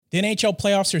The NHL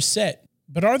playoffs are set,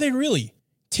 but are they really?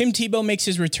 Tim Tebow makes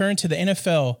his return to the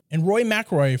NFL, and Rory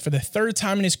McIlroy, for the third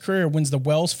time in his career, wins the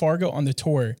Wells Fargo on the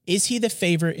tour. Is he the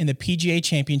favorite in the PGA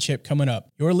Championship coming up?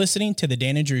 You're listening to The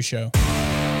Dan and Drew Show.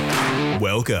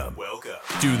 Welcome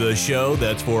to the show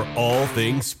that's for all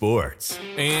things sports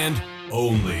and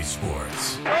only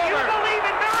sports. Do you believe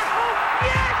in miracles?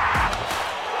 Yes!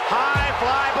 High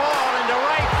fly ball into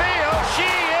right field. She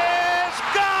is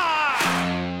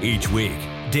gone! Each week,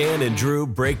 Dan and Drew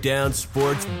break down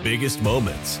sports' biggest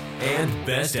moments and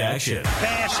best action.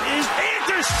 Pass is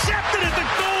intercepted at the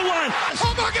goal line.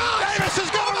 Oh my God! Davis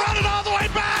is going to run it all the way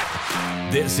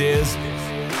back. This is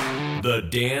the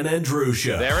Dan and Drew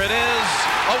Show. There it is,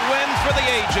 a win for the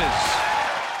ages.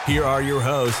 Here are your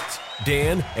hosts,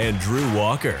 Dan and Drew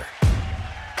Walker.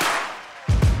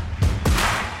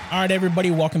 All right,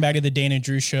 everybody, welcome back to the Dan and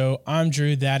Drew Show. I'm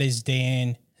Drew, that is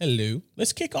Dan. Hello.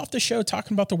 Let's kick off the show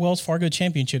talking about the Wells Fargo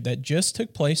Championship that just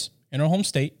took place in our home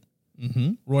state.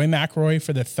 Rory McIlroy,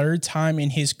 for the third time in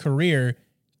his career,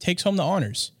 takes home the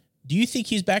honors. Do you think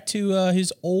he's back to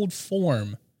his old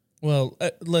form? Well,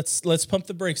 let's pump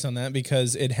the brakes on that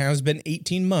because it has been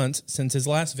 18 months since his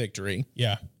last victory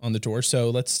on the tour. So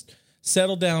let's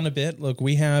settle down a bit. Look,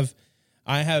 you and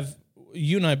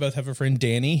I both have a friend,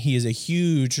 Danny. He is a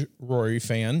huge Rory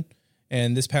fan.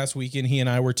 And this past weekend, he and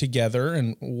I were together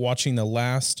and watching the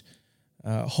last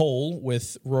hole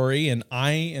with Rory. And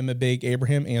I am a big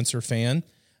Abraham Answer fan.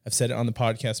 I've said it on the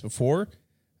podcast before.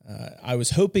 I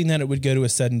was hoping that it would go to a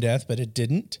sudden death, but it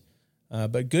didn't.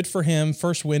 But good for him.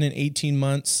 First win in 18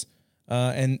 months.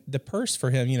 And the purse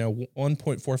for him,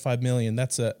 $1.45 million.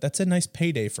 That's a nice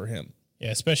payday for him.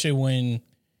 Yeah, especially when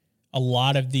a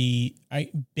lot of the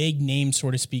big name,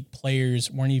 so to speak,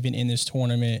 players weren't even in this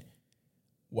tournament.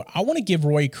 Well, I want to give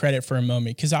Roy credit for a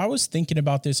moment because I was thinking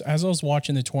about this as I was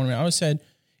watching the tournament. I was said,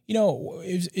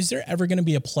 is there ever going to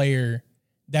be a player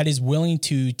that is willing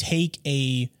to take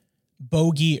a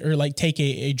bogey or like take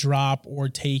a drop or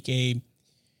take an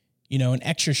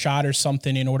extra shot or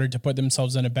something in order to put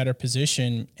themselves in a better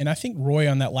position? And I think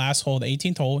Roy on that last hole, the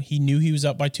 18th hole, he knew he was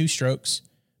up by 2 strokes,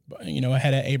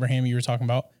 ahead of Abraham you were talking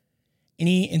about. And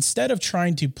he, instead of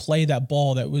trying to play that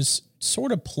ball that was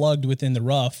sort of plugged within the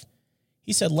rough,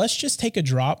 he said, let's just take a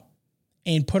drop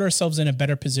and put ourselves in a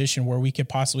better position where we could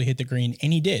possibly hit the green.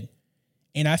 And he did.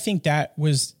 And I think that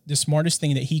was the smartest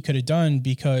thing that he could have done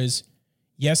because,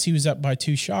 yes, he was up by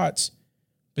 2 shots,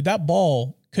 but that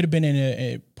ball could have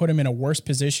been put him in a worse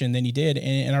position than he did.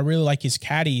 And I really like his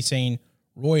caddy saying,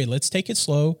 Roy, let's take it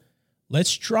slow.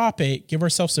 Let's drop it, give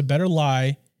ourselves a better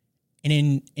lie.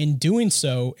 And in doing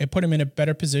so, it put him in a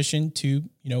better position to,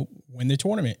 win the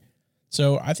tournament.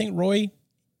 So I think Roy,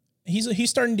 he's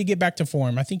starting to get back to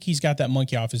form. I think he's got that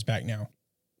monkey off his back now.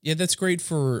 Yeah, that's great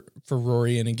for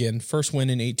Rory. And again, first win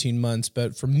in 18 months.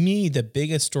 But for me, the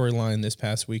biggest storyline this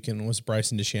past weekend was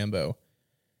Bryson DeChambeau.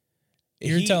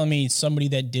 You're telling me somebody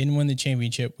that didn't win the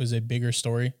championship was a bigger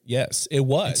story? Yes, it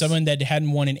was. And someone that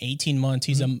hadn't won in 18 months.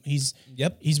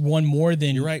 He's won more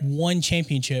than one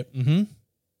championship. Mm-hmm.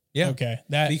 Yeah. Okay.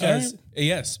 Because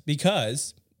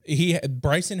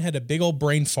Bryson had a big old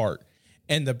brain fart,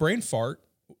 and the brain fart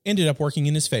ended up working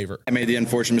in his favor. I made the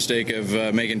unfortunate mistake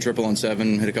of making triple on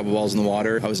 7, hit a couple balls in the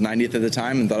water. I was 90th at the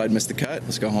time and thought I'd missed the cut.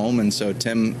 Let's go home. And so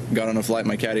Tim got on a flight,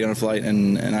 my caddy on a flight,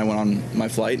 and I went on my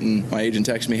flight, and my agent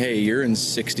texted me, hey, you're in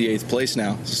 68th place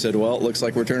now. So I said, well, it looks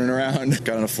like we're turning around.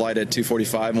 Got on a flight at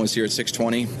 2:45 and was here at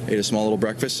 6:20, ate a small little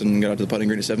breakfast, and got out to the putting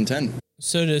green at 7:10.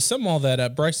 So to sum all that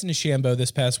up, Bryson DeChambeau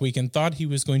this past weekend thought he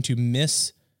was going to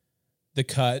miss the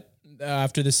cut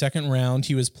after the second round.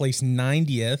 He was placed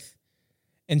 90th.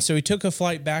 And so he took a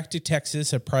flight back to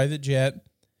Texas, a private jet.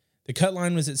 The cut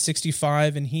line was at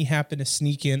 65, and he happened to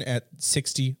sneak in at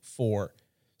 64.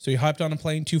 So he hopped on a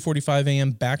plane, 2:45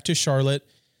 a.m., back to Charlotte.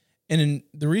 And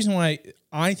the reason why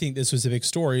I think this was a big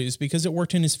story is because it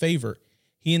worked in his favor.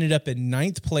 He ended up in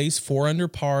 9th place, 4 under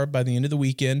par by the end of the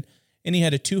weekend, and he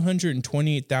had a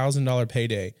 $228,000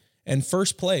 payday and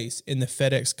first place in the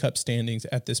FedEx Cup standings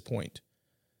at this point.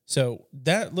 So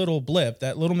that little blip,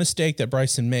 that little mistake that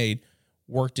Bryson made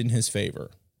worked in his favor.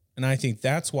 And I think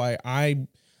that's why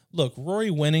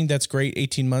Rory winning, that's great,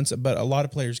 18 months, but a lot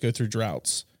of players go through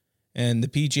droughts. And the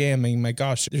PGA, I mean, my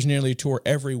gosh, there's nearly a tour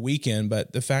every weekend,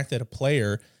 but the fact that a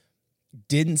player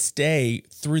didn't stay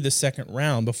through the second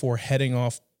round before heading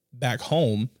off back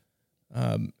home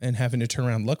and having to turn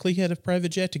around. Luckily, he had a private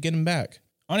jet to get him back.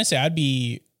 Honestly, I'd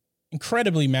be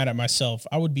incredibly mad at myself.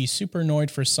 I would be super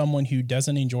annoyed for someone who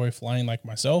doesn't enjoy flying like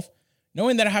myself,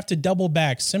 knowing that I have to double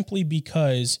back simply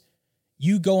because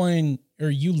you go in or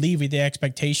you leave with the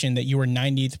expectation that you were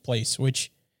 90th place,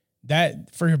 which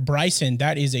that for Bryson,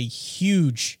 that is a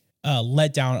huge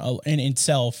letdown in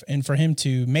itself. And for him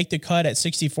to make the cut at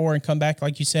 64 and come back,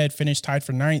 like you said, finish tied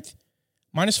for 9th,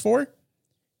 -4,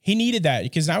 he needed that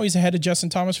because now he's ahead of Justin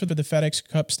Thomas for the FedEx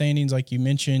Cup standings, like you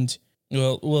mentioned.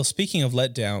 Well, speaking of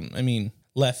letdown, I mean,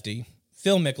 lefty,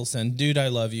 Phil Mickelson, dude, I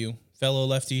love you. Fellow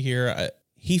lefty here.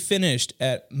 He finished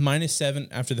at -7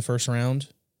 after the first round,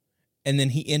 and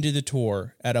then he ended the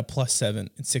tour at a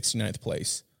 +7 in 69th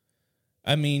place.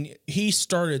 I mean, he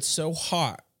started so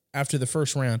hot after the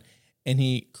first round, and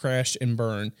he crashed and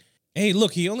burned. Hey,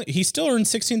 look, he still earned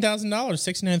 $16,000,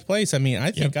 69th place. I mean, I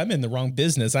think I'm in the wrong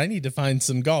business. I need to find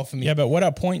some golf. I mean, yeah, but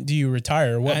what point do you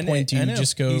retire? What point do you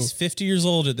just go? He's 50 years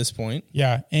old at this point.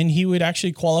 Yeah, and he would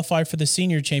actually qualify for the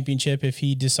senior championship if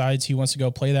he decides he wants to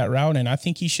go play that route, and I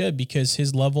think he should because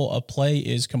his level of play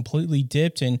is completely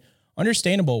dipped and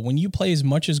understandable. When you play as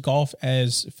much as golf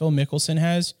as Phil Mickelson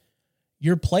has,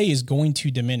 your play is going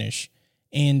to diminish,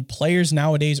 and players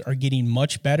nowadays are getting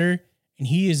much better. And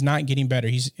he is not getting better.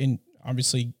 He's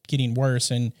obviously getting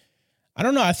worse. And I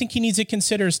don't know. I think he needs to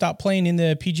consider stop playing in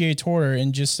the PGA Tour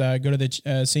and just go to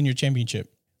the senior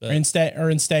championship, or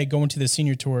instead going to the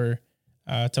senior tour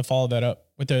to follow that up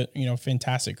with a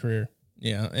fantastic career.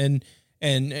 Yeah, and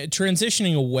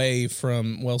transitioning away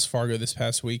from Wells Fargo this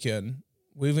past weekend,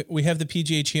 we have the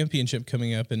PGA Championship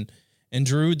coming up, and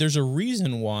Drew, there's a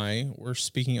reason why we're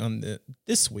speaking on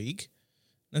this week.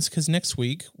 That's because next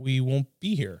week we won't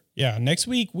be here. Yeah, next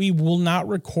week we will not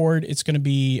record. I'm going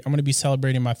to be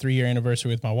celebrating my 3-year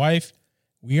anniversary with my wife.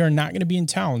 We are not going to be in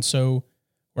town, so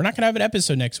we're not going to have an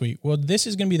episode next week. Well, this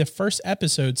is going to be the first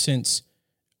episode since,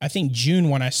 I think, June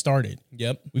when I started.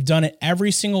 Yep. We've done it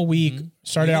every single week.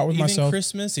 Started out with myself. Even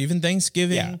Christmas, even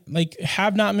Thanksgiving. Yeah,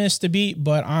 have not missed a beat,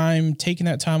 but I'm taking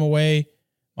that time away.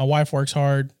 My wife works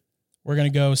hard. We're going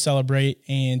to go celebrate,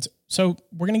 and so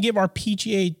we're going to give our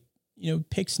PGA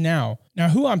picks now. Now,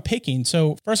 who I'm picking.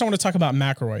 So first I want to talk about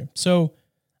McIlroy. So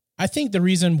I think the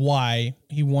reason why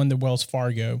he won the Wells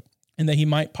Fargo and that he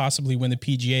might possibly win the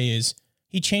PGA is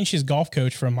he changed his golf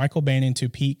coach from Michael Bannon to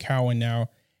Pete Cowan now.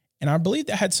 And I believe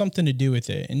that had something to do with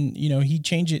it. And, he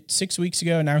changed it 6 weeks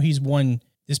ago. Now he's won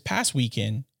this past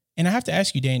weekend. And I have to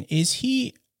ask you, Dan, is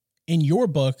he, in your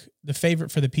book, the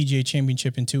favorite for the PGA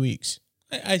Championship in 2 weeks?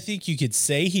 I think you could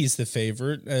say he's the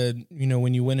favorite.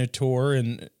 When you win a tour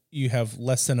and you have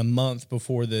less than a month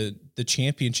before the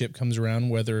championship comes around,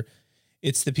 whether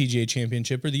it's the PGA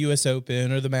Championship or the US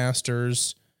Open or the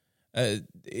Masters,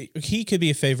 he could be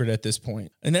a favorite at this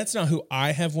point. And that's not who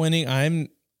I have winning.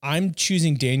 I'm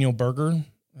choosing Daniel Berger.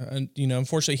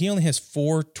 Unfortunately, he only has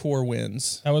 4 tour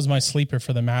wins. That was my sleeper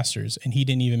for the Masters, and he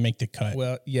didn't even make the cut.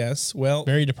 Well, yes. Well,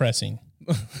 very depressing.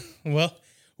 Well,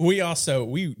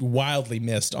 we wildly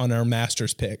missed on our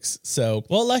Masters picks. So,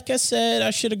 well, like I said,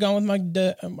 I should have gone with my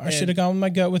gut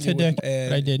with Hideki,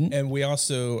 but I didn't. And we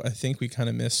also, I think we kind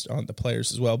of missed on the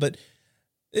players as well. But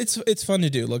it's fun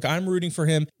to do. Look, I'm rooting for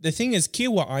him. The thing is,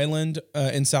 Kiowa Island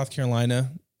in South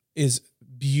Carolina is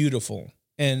beautiful,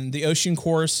 and the Ocean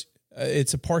Course.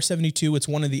 It's a par 72. It's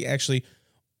one of the actually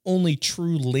only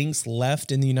true links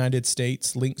left in the United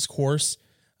States. Links course.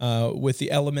 With the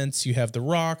elements, you have the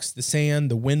rocks, the sand,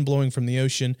 the wind blowing from the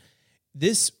ocean.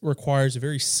 This requires a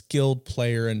very skilled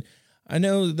player. And I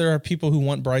know there are people who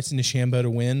want Bryson DeChambeau to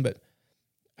win, but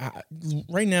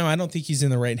right now I don't think he's in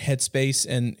the right headspace,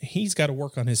 and he's got to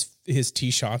work on his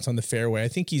tee shots on the fairway. I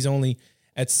think he's only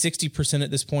at 60%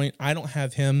 at this point. I don't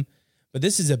have him, but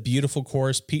this is a beautiful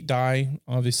course. Pete Dye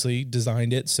obviously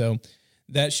designed it, so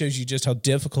that shows you just how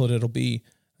difficult it'll be.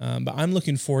 But I'm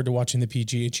looking forward to watching the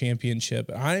PGA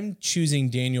Championship. I'm choosing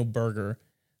Daniel Berger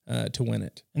to win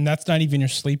it. And that's not even your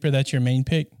sleeper. That's your main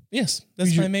pick? Yes,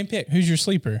 that's my main pick. Who's your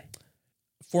sleeper?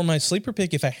 For my sleeper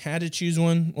pick, if I had to choose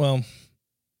one, well,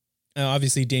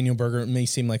 obviously Daniel Berger may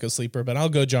seem like a sleeper, but I'll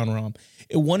go Jon Rahm.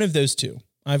 One of those two.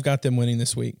 I've got them winning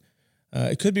this week.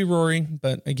 It could be Rory,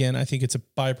 but again, I think it's a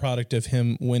byproduct of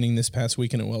him winning this past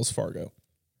weekend at Wells Fargo.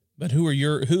 But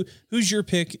who's your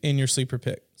pick and your sleeper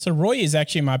pick? So Roy is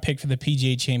actually my pick for the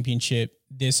PGA Championship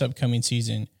this upcoming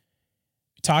season.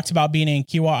 We talked about being in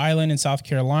Kiowa Island in South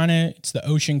Carolina. It's the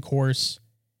Ocean Course.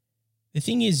 The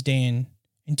thing is, Dan,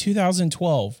 in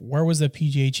 2012, where was the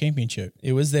PGA Championship?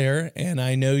 It was there, and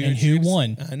I know you. And who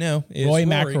won? I know. Rory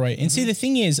McIlroy. And see, the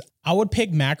thing is, I would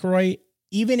pick McIlroy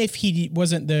even if he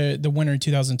wasn't the winner in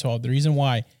 2012. The reason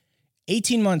why,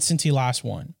 18 months since he last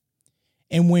won.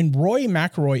 And when Rory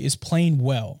McIlroy is playing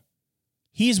well,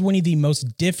 he's one of the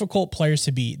most difficult players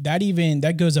to beat.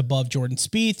 That goes above Jordan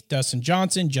Spieth, Dustin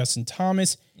Johnson, Justin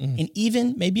Thomas, and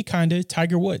even maybe kind of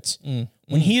Tiger Woods.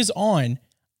 When he is on,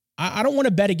 I don't want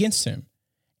to bet against him.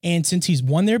 And since he's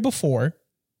won there before,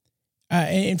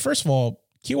 And first of all,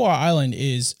 Kiawah Island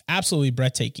is absolutely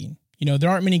breathtaking. You know, there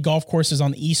aren't many golf courses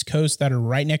on the East Coast that are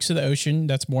right next to the ocean.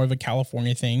 That's more of a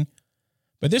California thing.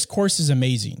 But this course is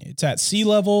amazing. It's at sea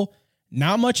level,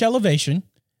 not much elevation,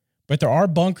 but there are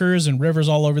bunkers and rivers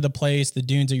all over the place, the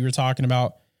dunes that you were talking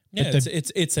about. Yeah,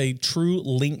 it's a true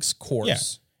links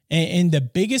course. Yeah. And the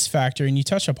biggest factor, and you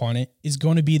touch upon it, is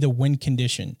going to be the wind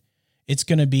condition. It's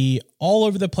going to be all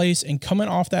over the place, and coming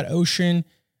off that ocean,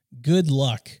 good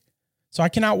luck. So I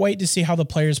cannot wait to see how the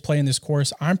players play in this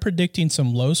course. I'm predicting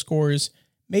some low scores,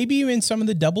 maybe even some of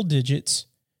the double digits,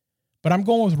 but I'm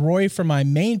going with Rory for my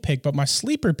main pick. But my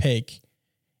sleeper pick,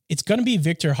 it's going to be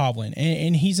Viktor Hovland.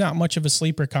 And he's not much of a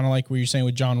sleeper, kind of like what you're saying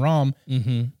with John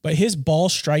Rahm, but his ball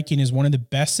striking is one of the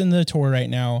best in the tour right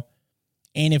now.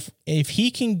 And if he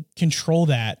can control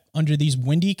that under these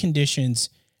windy conditions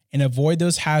and avoid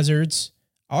those hazards,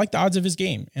 I like the odds of his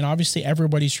game. And obviously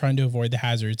everybody's trying to avoid the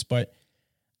hazards, but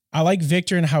I like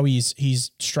Victor and how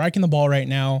he's striking the ball right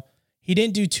now. He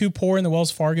didn't do too poor in the Wells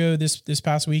Fargo this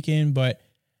past weekend, but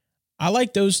I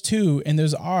like those two and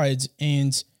those odds.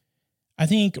 And I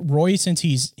think Roy, since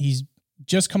he's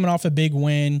just coming off a big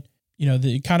win, you know,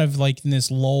 the kind of like in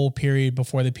this lull period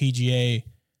before the PGA,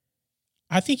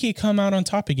 I think he'd come out on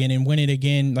top again and win it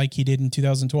again like he did in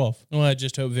 2012. Well, I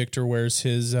just hope Victor wears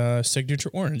his signature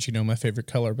orange, you know, my favorite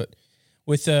color. But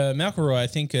with McIlroy, I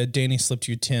think Danny slipped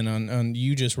you 10 on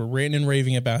you just were ranting and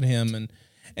raving about him.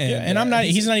 And I'm not,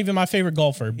 he's not even my favorite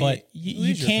golfer, but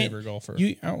you can't. Your favorite golfer?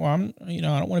 I don't want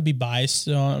to be biased,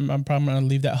 so I'm probably going to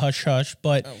leave that hush hush.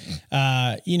 But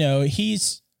you know,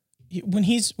 when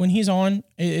he's on,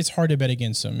 it's hard to bet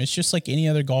against him. It's just like any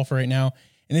other golfer right now.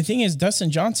 And the thing is, Dustin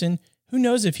Johnson, who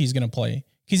knows if he's going to play?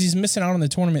 Because he's missing out on the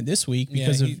tournament this week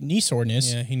because of knee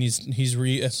soreness. Yeah, he's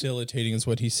rehabilitating is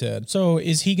what he said. So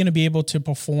is he going to be able to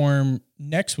perform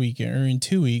next week or in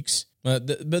 2 weeks?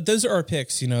 But those are our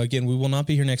picks. You know, again, we will not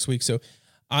be here next week. So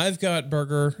I've got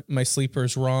Berger. My sleeper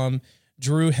is Rahm.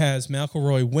 Drew has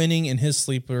McIlroy winning, and his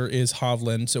sleeper is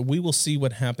Hovland. So we will see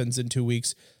what happens in 2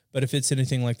 weeks. But if it's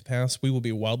anything like the past, we will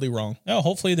be wildly wrong. Oh,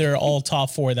 hopefully they're all top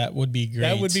four. That would be great.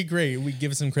 That would be great. We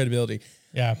give it some credibility.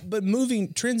 Yeah. But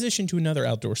transition to another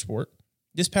outdoor sport.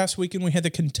 This past weekend, we had the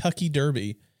Kentucky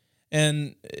Derby.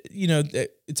 And, you know,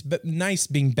 it's nice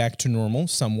being back to normal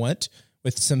somewhat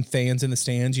with some fans in the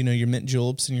stands, you know, your mint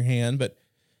juleps in your hand. But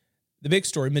the big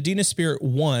story, Medina Spirit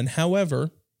won. However,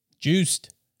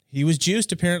 juiced. He was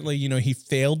juiced. Apparently, you know, he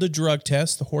failed a drug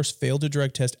test. The horse failed a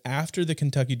drug test after the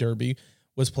Kentucky Derby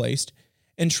was placed.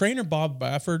 And trainer Bob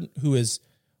Baffert, who is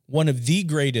one of the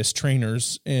greatest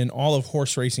trainers in all of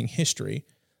horse racing history,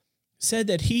 said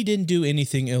that he didn't do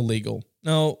anything illegal.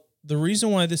 Now, the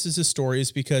reason why this is a story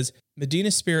is because Medina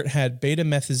Spirit had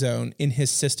betamethasone in his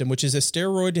system, which is a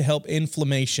steroid to help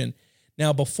inflammation.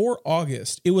 Now, before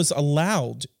August, it was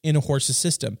allowed in a horse's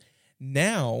system.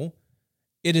 Now,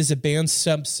 it is a banned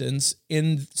substance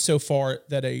in so far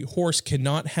that a horse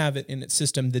cannot have it in its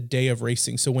system the day of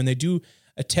racing. So when they do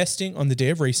a testing on the day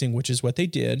of racing, which is what they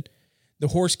did, the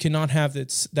horse cannot have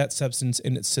that substance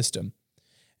in its system.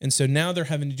 And so now they're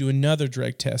having to do another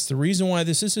drug test. The reason why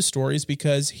this is a story is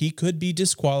because he could be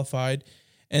disqualified.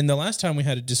 And the last time we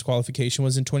had a disqualification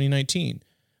was in 2019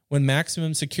 when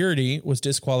Maximum Security was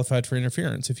disqualified for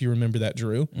interference, if you remember that,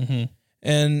 Drew. Mm-hmm.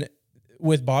 And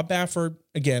with Bob Baffert,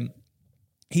 again,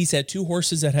 he's had two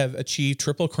horses that have achieved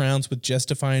triple crowns with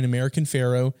Justify and American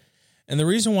Pharoah. And the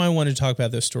reason why I wanted to talk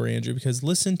about this story, Andrew, because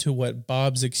listen to what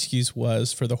Bob's excuse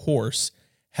was for the horse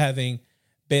having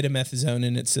betamethasone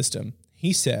in its system.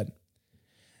 He said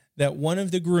that one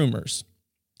of the groomers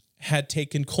had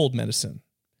taken cold medicine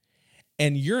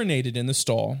and urinated in the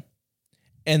stall,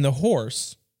 and the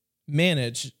horse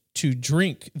managed to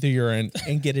drink the urine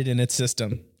and get it in its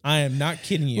system. I am not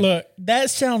kidding you. Look,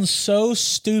 that sounds so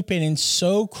stupid and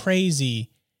so crazy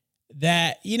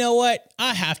that, you know what?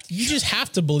 You just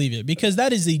have to believe it, because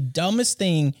that is the dumbest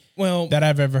thing that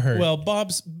I've ever heard. Well,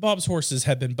 Bob's horses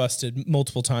have been busted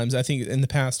multiple times. I think in the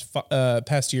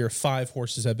past year, 5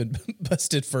 horses have been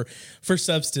busted for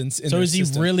substance. So is he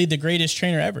really the greatest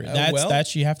trainer ever?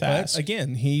 That's you have to ask.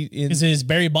 Again, is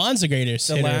Barry Bonds the greatest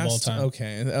hitter of all time?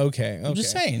 Okay. I'm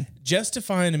just saying.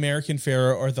 Justify and American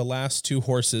Pharoah are the last 2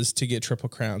 horses to get triple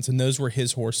crowns, and those were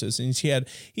his horses. And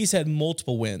he's had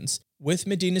multiple wins. With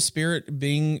Medina Spirit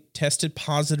being tested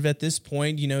positive at this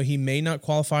point, you know, he may not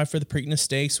qualify for the Preakness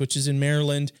Stakes, which is in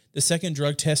Maryland. The second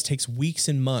drug test takes weeks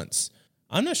and months.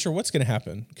 I'm not sure what's going to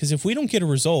happen, because if we don't get a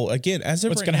result, again, what's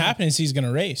going to happen is he's going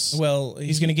to race. Well,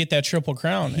 he's going to get that triple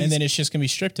crown, and then it's just going to be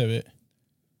stripped of it.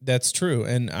 That's true,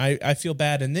 and I feel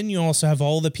bad. And then you also have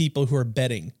all the people who are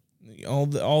betting, all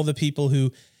the people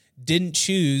who didn't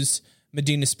choose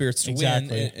Medina Spirits to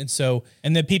win.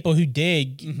 And the people who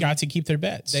did got to keep their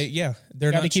bets. They're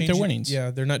got not to keep their winnings.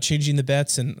 Yeah, they're not changing the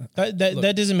bets. And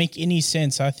that doesn't make any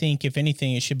sense. I think if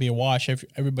anything, it should be a wash.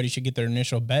 Everybody should get their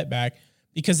initial bet back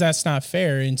because that's not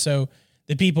fair. And so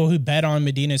the people who bet on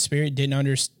Medina Spirit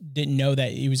didn't know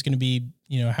that he was going to be,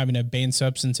 having a banned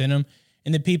substance in him.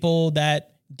 And the people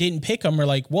that didn't pick him are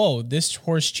like, whoa, this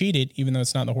horse cheated, even though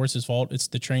it's not the horse's fault. It's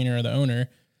the trainer or the owner.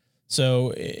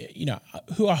 So,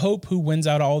 who wins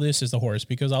out of all this is the horse,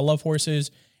 because I love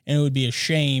horses, and it would be a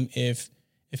shame if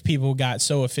people got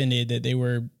so offended that they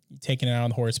were taking it out on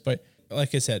the horse. But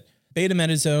like I said,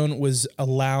 betamethasone was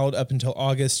allowed up until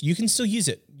August. You can still use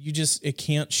it. It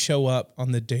can't show up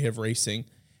on the day of racing.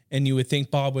 And you would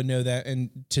think Bob would know that. And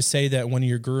to say that one of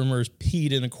your groomers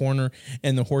peed in a corner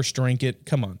and the horse drank it,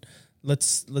 come on,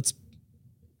 let's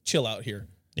chill out here.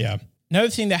 Yeah. Another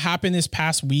thing that happened this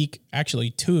past week, actually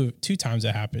two times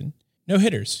that happened, no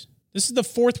hitters. This is the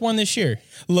fourth one this year.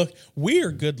 Look, we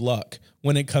are good luck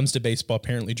when it comes to baseball,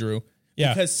 apparently, Drew.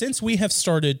 Yeah. Because since we have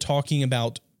started talking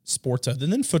about sports other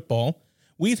than football,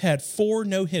 we've had 4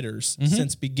 no-hitters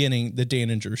since beginning the Dan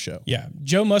and Drew show. Yeah.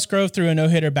 Joe Musgrove threw a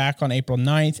no-hitter back on April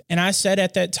 9th. And I said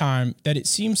at that time that it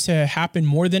seems to happen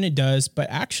more than it does, but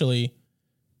actually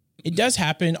it does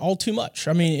happen all too much.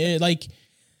 I mean,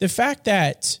 the fact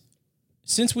that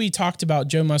since we talked about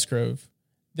Joe Musgrove,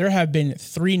 there have been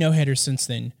 3 no-hitters since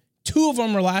then. 2 of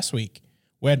them were last week.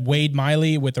 We had Wade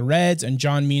Miley with the Reds and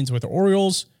John Means with the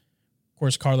Orioles. Of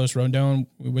course, Carlos Rondon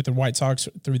with the White Sox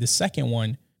through the second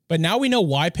one. But now we know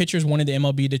why pitchers wanted the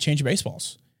MLB to change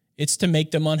baseballs. It's to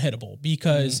make them unhittable,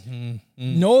 because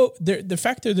the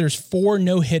fact that there's 4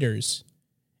 no-hitters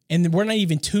and we're not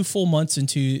even 2 full months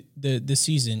into the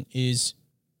season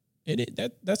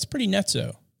that's pretty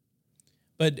nutso.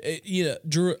 But,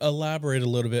 Drew, elaborate a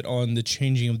little bit on the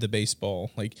changing of the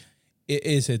baseball. Like,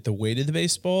 is it the weight of the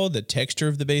baseball, the texture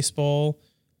of the baseball?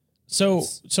 So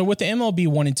what the MLB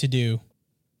wanted to do,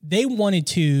 they wanted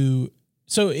to...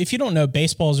 So if you don't know,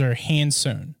 baseballs are hand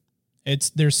sewn.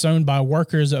 They're sewn by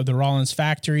workers of the Rollins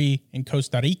factory in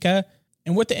Costa Rica.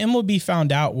 And what the MLB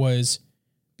found out was,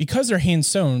 because they're hand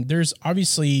sewn, there's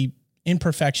obviously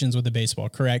imperfections with the baseball,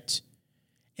 correct?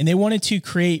 And they wanted to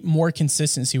create more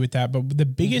consistency with that. But the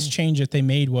biggest change that they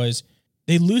made was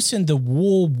they loosened the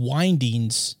wool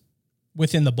windings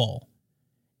within the ball.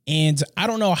 And I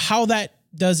don't know how that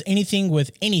does anything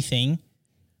with anything,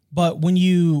 but when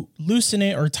you loosen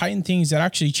it or tighten things, that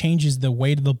actually changes the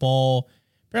weight of the ball.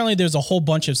 Apparently there's a whole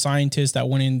bunch of scientists that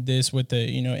went in this with the,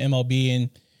 MLB. And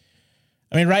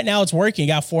I mean, right now it's working.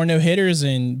 Got 4 no-hitters,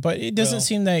 but it doesn't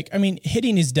seem like,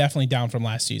 hitting is definitely down from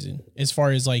last season as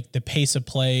far as like the pace of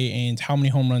play and how many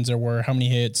home runs there were, how many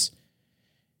hits.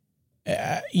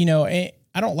 I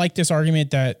don't like this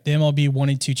argument that the MLB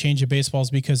wanted to change the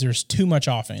baseballs because there's too much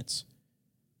offense.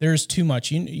 There's too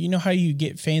much. You know how you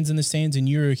get fans in the stands, and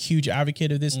you're a huge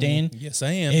advocate of this, Dan? Yes,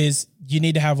 I am. Is you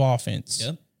need to have offense.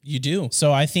 Yep, you do.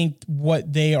 So I think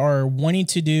what they are wanting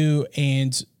to do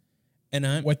it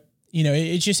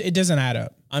doesn't add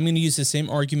up. I'm going to use the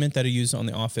same argument that I used on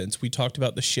the offense. We talked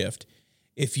about the shift.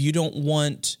 If you don't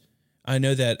want, I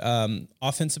know that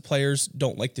offensive players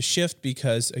don't like the shift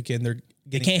because, again,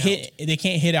 they can't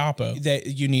hit oppo. That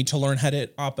you need to learn how to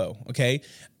hit oppo. Okay,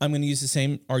 I'm going to use the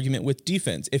same argument with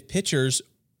defense. If pitchers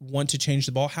want to change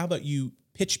the ball, how about you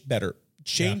pitch better?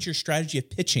 Change your strategy of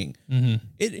pitching.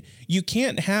 You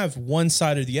can't have one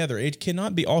side or the other. It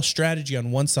cannot be all strategy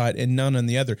on one side and none on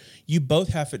the other. You both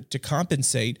have to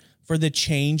compensate for the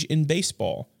change in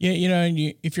baseball. Yeah,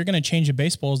 if you're going to change the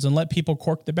baseballs, then let people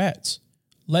cork the bats.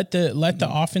 Let the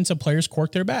offensive players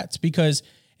cork their bats, because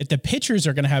if the pitchers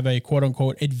are going to have a quote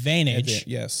unquote advantage,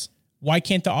 yes, why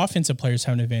can't the offensive players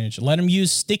have an advantage? Let them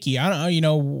use sticky. I don't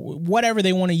know, whatever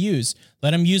they want to use.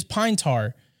 Let them use pine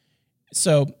tar.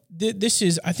 So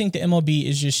I think the MLB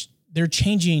is just, they're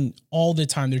changing all the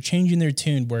time. They're changing their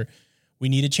tune where we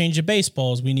need to change the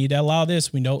baseballs. We need to allow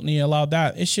this. We don't need to allow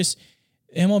that. It's just,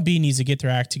 MLB needs to get their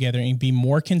act together and be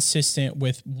more consistent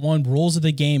with rules of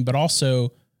the game, but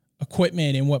also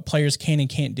equipment and what players can and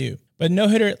can't do. But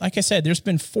no-hitter, like I said, there's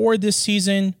been 4 this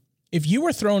season. If you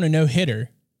were throwing a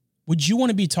no-hitter, would you want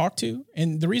to be talked to?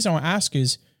 And the reason I ask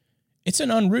is, it's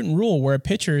an unwritten rule where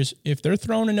pitchers, if they're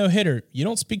throwing a no-hitter, you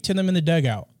don't speak to them in the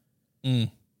dugout.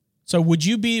 So would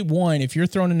you be one, if you're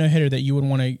throwing a no-hitter, that you would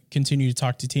want to continue to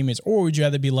talk to teammates, or would you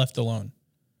rather be left alone?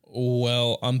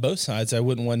 Well, on both sides, I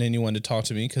wouldn't want anyone to talk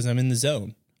to me because I'm in the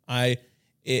zone.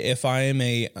 If I am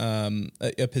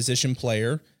a position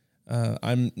player,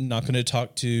 I'm not going to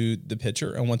talk to the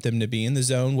pitcher. I want them to be in the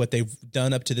zone. What they've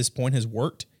done up to this point has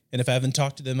worked. And if I haven't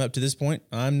talked to them up to this point,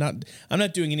 I'm not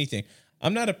doing anything.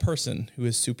 I'm not a person who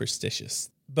is superstitious,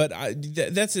 but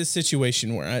that's a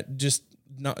situation where I just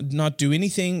not do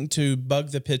anything to bug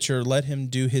the pitcher, let him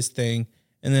do his thing,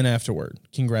 and then afterward,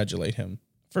 congratulate him.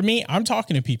 For me, I'm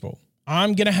talking to people.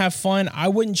 I'm going to have fun. I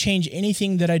wouldn't change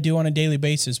anything that I do on a daily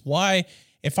basis. Why?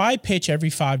 If I pitch every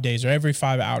 5 days or every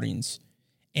 5 outings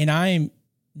and I'm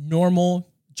normal,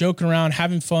 joking around,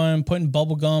 having fun, putting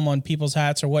bubble gum on people's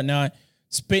hats or whatnot,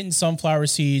 spitting sunflower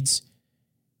seeds,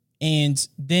 and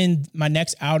then my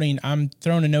next outing, I'm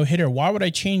throwing a no-hitter. Why would I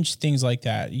change things like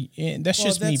that? That's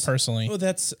just me personally.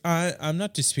 Well, I'm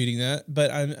not disputing that,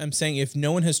 but I'm saying if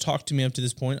no one has talked to me up to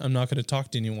this point, I'm not going to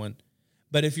talk to anyone.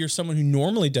 But if you're someone who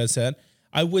normally does that,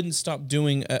 I wouldn't stop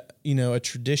doing a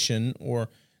tradition or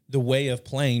the way of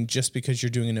playing just because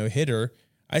you're doing a no-hitter.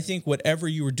 I think whatever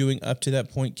you were doing up to that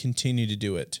point, continue to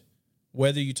do it,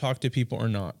 whether you talk to people or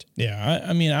not. Yeah,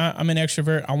 I'm an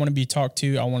extrovert. I want to be talked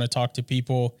to. I want to talk to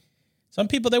people. Some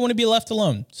people, they want to be left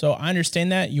alone. So I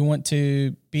understand that. You want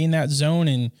to be in that zone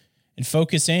and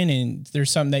focus in, and there's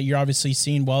something that you're obviously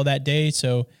seeing well that day.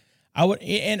 So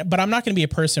but I'm not going to be a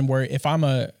person where if I'm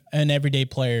an everyday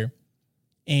player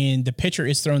and the pitcher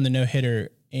is throwing the no-hitter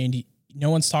and no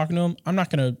one's talking to him, I'm not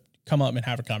going to come up and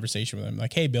have a conversation with him.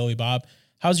 Like, hey, Billy Bob,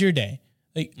 how's your day?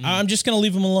 Like, I'm just going to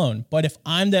leave him alone. But if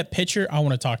I'm that pitcher, I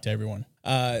want to talk to everyone.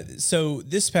 So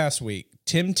this past week,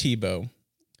 Tim Tebow,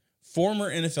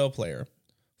 former NFL player,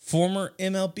 former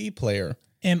MLB player.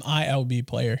 MILB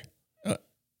player.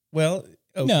 Well,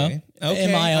 okay. No, okay,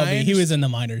 MILB. He was in the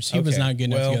minors. He was Okay, not good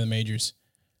enough to well, go to the majors.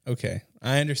 Okay,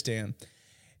 I understand.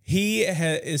 He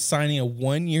is signing a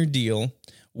 1-year deal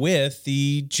with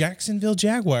the Jacksonville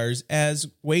Jaguars as,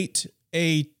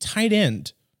 a tight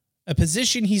end, a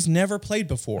position he's never played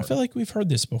before. I feel like we've heard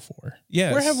this before.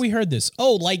 Yes. Where have we heard this?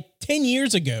 Oh, like 10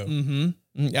 years ago.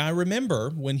 Mm-hmm. I remember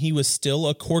when he was still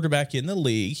a quarterback in the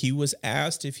league, he was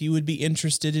asked if he would be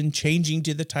interested in changing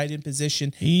to the tight end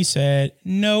position. He said,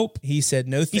 nope. He said,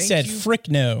 no, thank you. He said, frick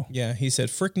no. Yeah, he said,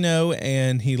 frick no,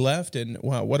 and he left, and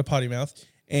wow, what a potty mouth.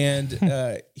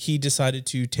 And he decided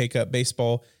to take up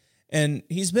baseball, and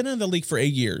he's been in the league for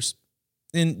 8 years.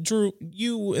 And Drew,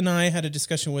 you and I had a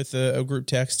discussion with a group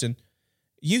text, and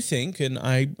you think, and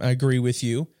I agree with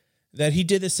you, that he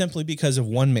did this simply because of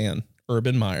one man,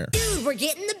 Urban Meyer. Dude, we're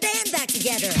getting the band back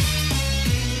together.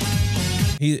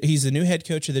 He's the new head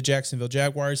coach of the Jacksonville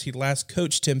Jaguars. He last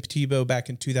coached Tim Tebow back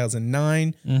in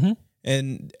 2009. Mm-hmm.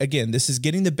 And again, this is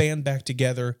getting the band back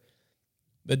together.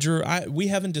 But Drew, we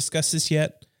haven't discussed this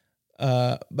yet,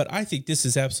 but I think this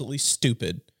is absolutely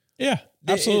stupid. Yeah,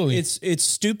 absolutely. It's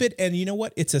stupid, and you know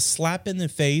what? It's a slap in the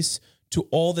face to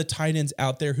all the tight ends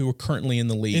out there who are currently in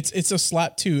the league. It's a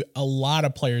slap to a lot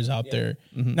of players out there.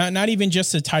 Mm-hmm. Not even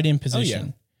just the tight end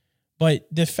position, but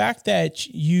the fact that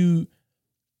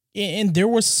and there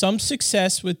was some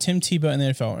success with Tim Tebow in the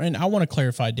NFL. And I want to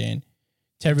clarify, Dan,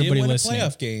 to everybody listening. A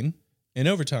playoff game in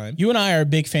overtime. You and I are a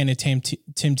big fan of Tim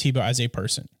Tebow as a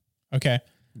person. Okay.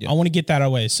 Yeah. I want to get that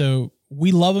away. So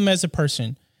we love him as a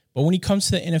person, but when he comes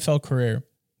to the NFL career,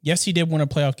 yes, he did win a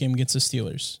playoff game against the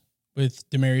Steelers with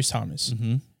Demaryius Thomas.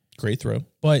 Mm-hmm. Great throw.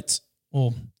 But,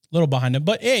 well, a little behind him.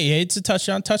 But, hey, it's a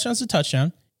touchdown. Touchdown's a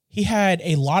touchdown. He had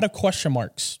a lot of question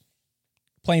marks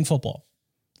playing football.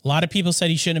 A lot of people said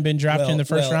he shouldn't have been drafted in the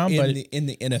first round. But in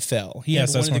the NFL.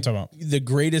 Yes, that's what I'm talking about. The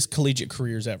greatest collegiate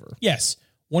careers ever. Yes.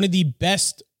 One of the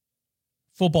best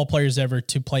football players ever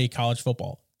to play college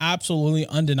football. Absolutely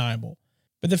undeniable.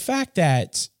 But the fact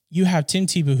that you have Tim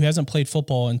Tebow, who hasn't played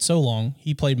football in so long.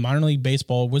 He played minor league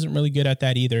baseball, wasn't really good at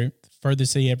that either.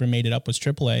 Furthest he ever made it up was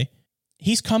AAA.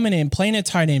 He's coming in, playing a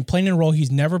tight end, playing a role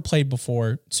he's never played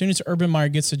before. As soon as Urban Meyer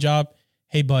gets the job,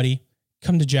 hey, buddy,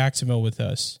 come to Jacksonville with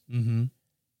us. Mm-hmm.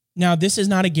 Now, this is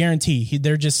not a guarantee.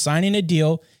 They're just signing a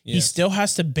deal. Yes. He still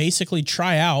has to basically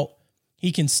try out.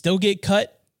 He can still get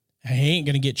cut. He ain't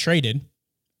going to get traded.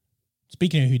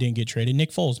 Speaking of who didn't get traded,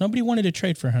 Nick Foles. Nobody wanted to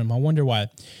trade for him. I wonder why.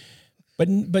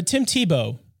 But Tim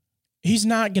Tebow, he's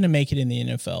not going to make it in the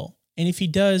NFL. And if he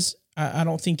does, I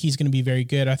don't think he's going to be very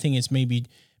good. I think it's maybe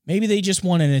they just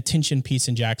want an attention piece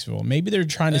in Jacksonville. Maybe they're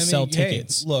trying to sell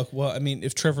tickets. Look, well, I mean,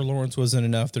 if Trevor Lawrence wasn't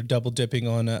enough, they're double dipping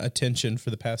on attention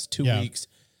for the past 2 weeks.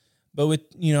 But with,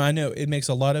 I know it makes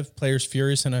a lot of players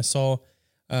furious. And I saw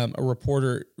a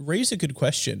reporter raise a good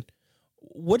question.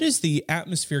 What is the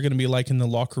atmosphere going to be like in the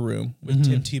locker room with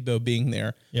Tim Tebow being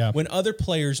there? Yeah. When other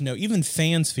players know, even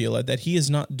fans feel it, that he is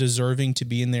not deserving to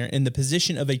be in there in the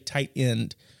position of a tight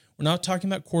end. We're not talking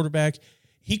about quarterback.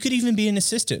 He could even be an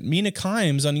assistant. Mina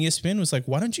Kimes on ESPN was like,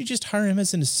 why don't you just hire him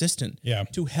as an assistant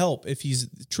to help if he's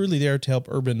truly there to help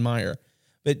Urban Meyer?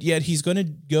 But yet he's going to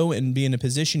go and be in a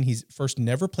position he's first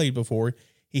never played before.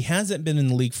 He hasn't been in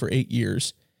the league for 8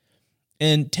 years.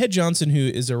 And Ted Johnson, who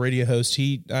is a radio host,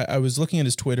 I was looking at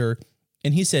his Twitter,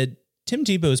 and he said, Tim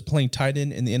Tebow is playing tight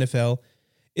end in the NFL.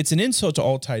 It's an insult to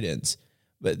all tight ends.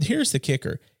 But here's the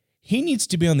kicker. He needs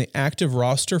to be on the active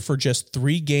roster for just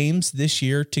 3 games this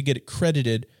year to get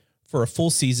credited for a full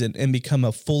season and become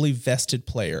a fully vested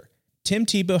player. Tim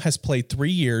Tebow has played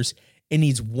 3 years and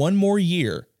needs 1 more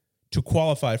year to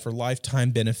qualify for lifetime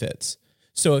benefits.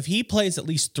 So if he plays at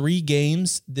least 3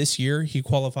 games this year, he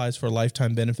qualifies for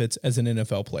lifetime benefits as an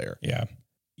NFL player. Yeah.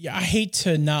 Yeah, I hate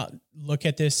to not look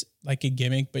at this like a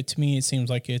gimmick, but to me it seems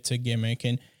like it's a gimmick.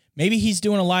 And maybe he's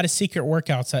doing a lot of secret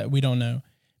workouts that we don't know.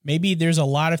 Maybe there's a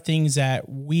lot of things that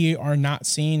we are not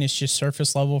seeing. It's just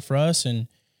surface level for us. And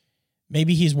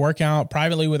maybe he's working out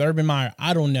privately with Urban Meyer.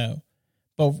 I don't know.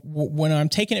 But when I'm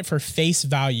taking it for face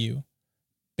value,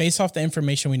 based off the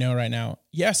information we know right now,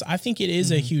 yes, I think it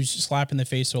is a huge slap in the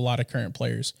face to a lot of current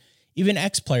players, even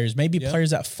ex-players, maybe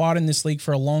players that fought in this league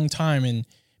for a long time and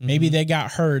maybe they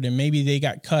got hurt and maybe they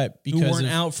got cut because who weren't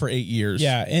out for 8 years.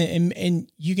 Yeah. And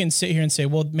you can sit here and say,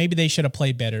 well, maybe they should have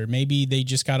played better. Maybe they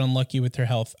just got unlucky with their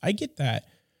health. I get that.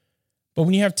 But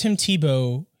when you have Tim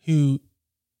Tebow, who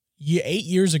 8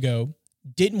 years ago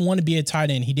didn't want to be a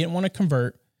tight end, he didn't want to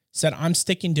convert, said, I'm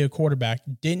sticking to a quarterback,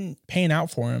 didn't pan out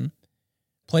for him,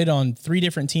 played on 3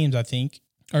 different teams, I think.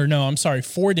 Or no, I'm sorry,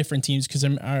 4 different teams, because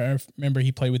I remember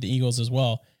he played with the Eagles as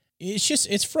well.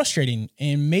 It's frustrating.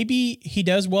 And maybe he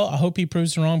does well. I hope he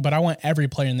proves me wrong, but I want every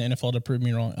player in the NFL to prove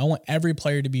me wrong. I want every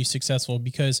player to be successful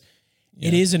because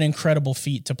it is an incredible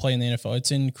feat to play in the NFL. It's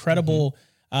incredible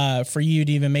for you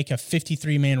to even make a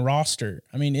 53-man roster.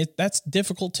 I mean, that's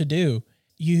difficult to do.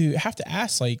 You have to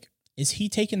ask, like, is he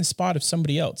taking the spot of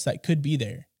somebody else that could be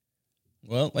there?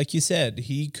 Well, like you said,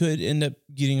 he could end up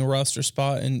getting a roster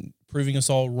spot and proving us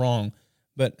all wrong.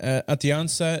 But at the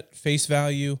onset, face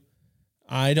value,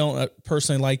 I don't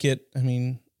personally like it. I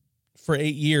mean, for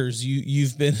 8 years,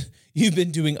 you've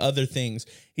been doing other things.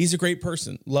 He's a great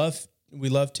person. We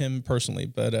loved him personally,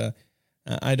 but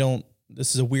I don't.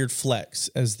 This is a weird flex,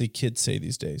 as the kids say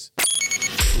these days.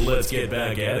 Let's get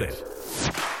back at it.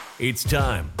 It's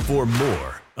time for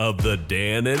more of the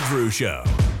Dan and Drew Show.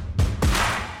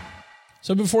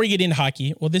 So before we get into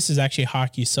hockey, well, this is actually a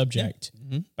hockey subject,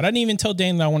 but I didn't even tell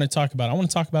Dan that I want to talk about it. I want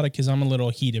to talk about it because I'm a little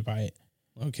heated by it.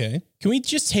 Okay. Can we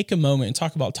just take a moment and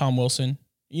talk about Tom Wilson?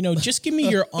 You know, just give me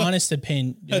your honest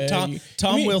opinion.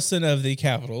 Tom Wilson of the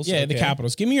Capitals. Yeah, the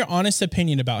Capitals. Give me your honest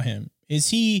opinion about him. Is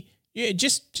he,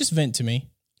 just vent to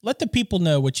me. Let the people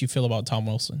know what you feel about Tom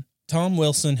Wilson. Tom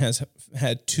Wilson has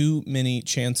had too many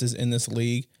chances in this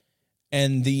league,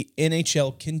 and the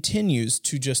NHL continues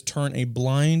to just turn a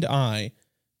blind eye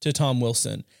to Tom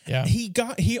Wilson. Yeah.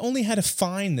 He only had a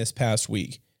fine this past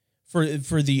week for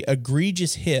the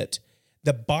egregious hit,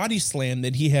 the body slam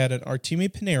that he had at Artemi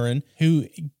Panarin, who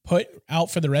put out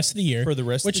for the rest of the year. For the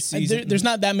rest of the season. There's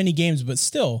not that many games, but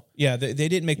still. Yeah, they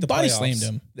didn't make the body playoffs. Slammed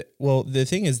him. Well, the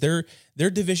thing is, their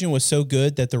division was so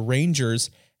good that the Rangers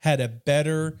had a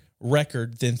better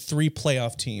record than 3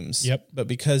 playoff teams. Yep. But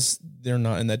because they're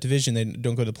not in that division, they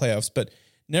don't go to the playoffs. But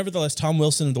nevertheless, Tom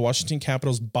Wilson of the Washington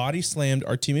Capitals body slammed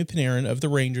Artemi Panarin of the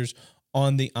Rangers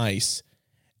on the ice.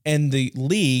 And the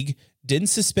league didn't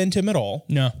suspend him at all.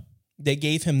 No. They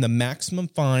gave him the maximum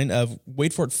fine of,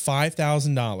 wait for it,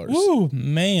 $5,000. Ooh,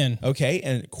 man. Okay.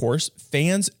 And of course,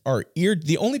 fans are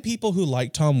the only people who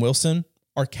like Tom Wilson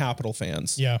are Capital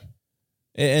fans. Yeah.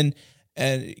 And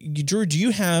Drew, do you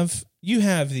have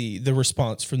the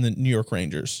response from the New York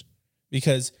Rangers?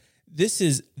 Because this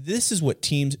is what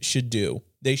teams should do.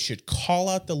 They should call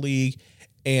out the league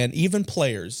and even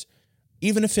players,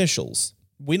 even officials.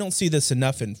 We don't see this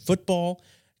enough in football.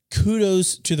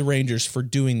 Kudos to the Rangers for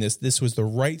doing this. This was the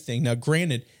right thing. Now,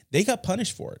 granted, they got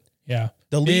punished for it. Yeah.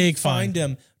 The league fined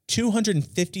them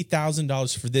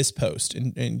 $250,000 for this post.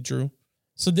 And Drew?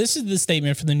 So this is the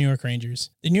statement from the New York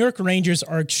Rangers. The New York Rangers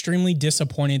are extremely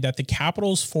disappointed that the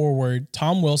Capitals forward,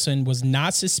 Tom Wilson, was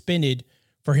not suspended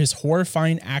for his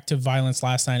horrifying act of violence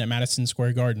last night at Madison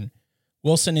Square Garden.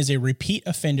 Wilson is a repeat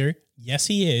offender. Yes,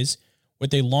 he is,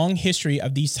 with a long history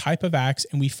of these type of acts,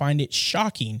 and we find it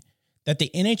shocking that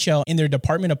the NHL and their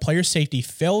Department of Player Safety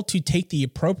failed to take the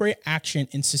appropriate action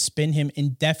and suspend him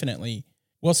indefinitely.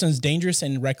 Wilson's dangerous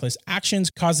and reckless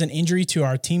actions caused an injury to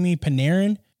Artemi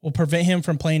Panarin, will prevent him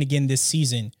from playing again this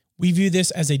season. We view this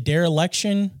as a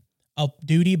dereliction of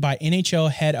duty by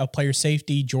NHL head of player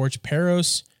safety George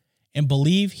Peros and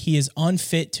believe he is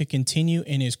unfit to continue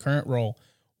in his current role.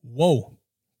 Whoa,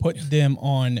 put them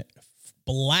on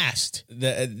blast.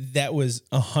 That was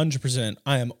 100%.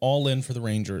 I am all in for the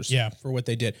Rangers. Yeah. For what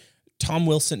they did. Tom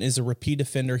Wilson is a repeat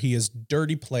offender. He is a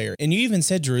dirty player. And you even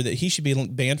said, Drew, that he should be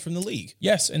banned from the league.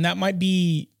 Yes, and that might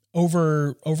be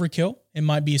overkill. It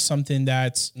might be something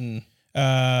that's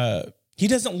he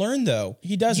doesn't learn, though.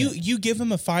 He doesn't. You give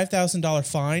him a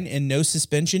 $5,000 fine and no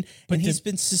suspension, but he's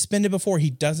been suspended before. He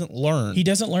doesn't learn. He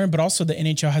doesn't learn, but also the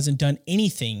NHL hasn't done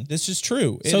anything. This is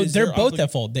true. So they're both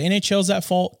at fault. The NHL's at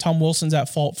fault. Tom Wilson's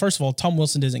at fault. First of all, Tom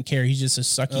Wilson doesn't care. He's just a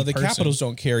sucky the person. Capitals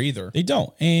don't care either. They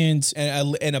don't. And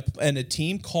a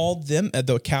team called them,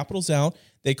 the Capitals out.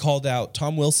 They called out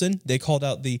Tom Wilson. They called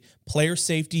out the player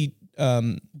safety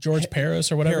George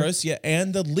Parros or whatever. Parros, yeah,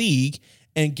 and the league.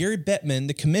 And Gary Bettman,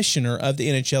 the commissioner of the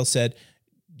NHL, said,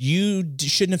 you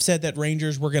shouldn't have said that,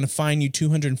 Rangers. We're going to fine you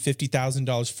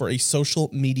 $250,000 for a social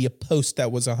media post that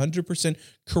was 100%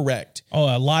 correct.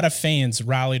 Oh, a lot of fans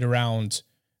rallied around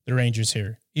the Rangers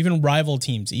here. Even rival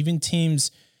teams, even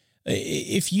teams.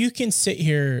 If you can sit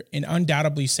here and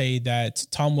undoubtedly say that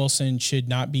Tom Wilson should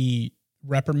not be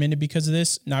reprimanded because of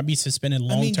this, not be suspended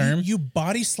long term. You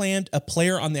body slammed a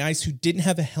player on the ice who didn't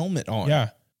have a helmet on. Yeah.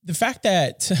 The fact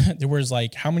that there was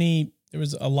there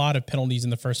was a lot of penalties in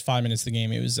the first 5 minutes of the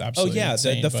game. It was absolutely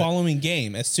insane. The following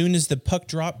game, as soon as the puck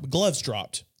dropped, gloves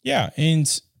dropped. Yeah. And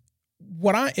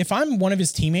if I'm one of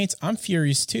his teammates, I'm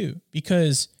furious too,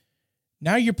 because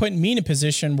now you're putting me in a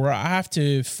position where I have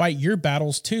to fight your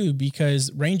battles too,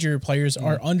 because Ranger players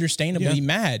are understandably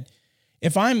mad.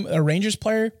 If I'm a Rangers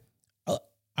player,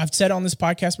 I've said on this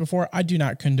podcast before, I do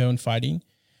not condone fighting.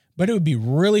 But it would be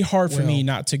really hard for me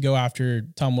not to go after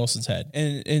Tom Wilson's head.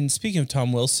 And speaking of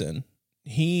Tom Wilson,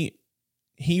 he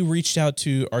reached out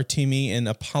to Artemi and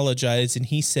apologized, and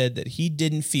he said that he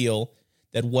didn't feel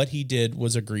that what he did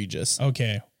was egregious.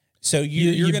 Okay. So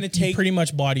you're going to take... You pretty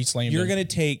much body slam You're going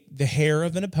to take the hair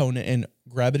of an opponent and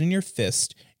grab it in your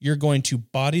fist. You're going to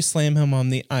body slam him on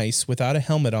the ice without a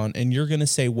helmet on, and you're going to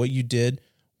say what you did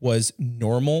was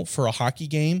normal for a hockey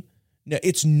game. No,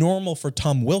 it's normal for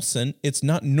Tom Wilson. It's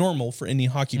not normal for any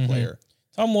hockey player.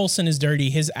 Tom Wilson is dirty.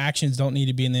 His actions don't need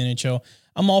to be in the NHL.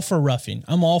 I'm all for roughing.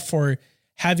 I'm all for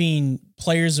having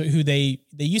players who they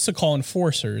used to call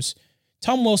enforcers.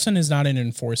 Tom Wilson is not an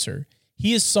enforcer.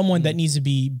 He is someone that needs to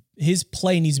be, his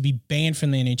play needs to be banned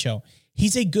from the NHL.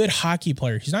 He's a good hockey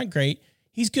player. He's not great.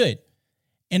 He's good.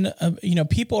 And,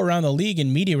 people around the league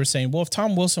and media were saying, well, if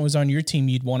Tom Wilson was on your team,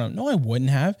 you'd want him. No, I wouldn't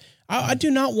have. I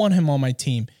do not want him on my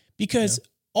team. Because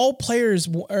all players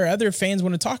or other fans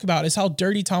want to talk about is how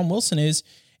dirty Tom Wilson is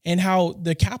and how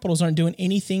the Capitals aren't doing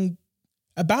anything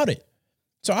about it.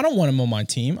 So I don't want him on my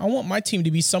team. I want my team to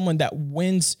be someone that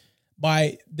wins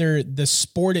by the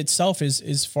sport itself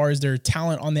as far as their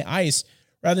talent on the ice,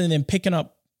 rather than picking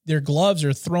up their gloves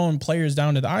or throwing players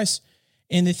down to the ice.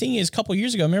 And the thing is, a couple of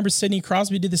years ago, remember Sidney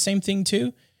Crosby did the same thing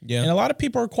too? Yeah. And a lot of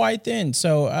people are quiet then.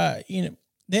 So, the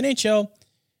NHL...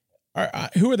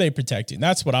 who are they protecting?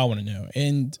 That's what I want to know.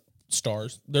 And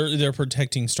stars, they're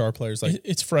protecting star players like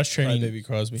it's frustrating. Baby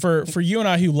Crosby. For you and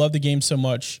I who love the game so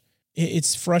much,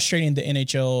 it's frustrating the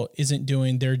NHL isn't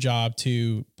doing their job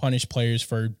to punish players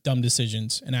for dumb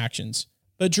decisions and actions.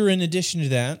 But Drew, in addition to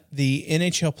that, the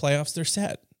NHL playoffs, they're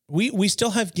set. We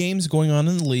still have games going on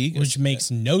in the league, which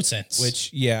makes no sense.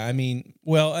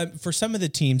 For some of the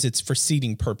teams, it's for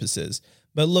seeding purposes.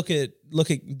 But look at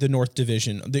the North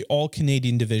Division, the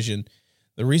All-Canadian Division.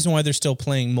 The reason why they're still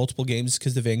playing multiple games is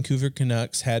because the Vancouver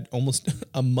Canucks had almost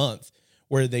a month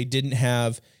where they didn't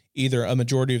have either a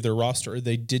majority of their roster or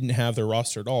they didn't have their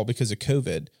roster at all because of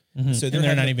COVID. Mm-hmm. So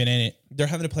they're not even in it. They're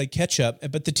having to play catch up,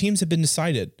 but the teams have been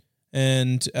decided.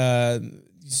 And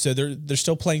so they're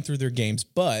still playing through their games.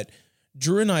 But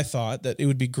Drew and I thought that it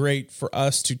would be great for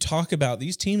us to talk about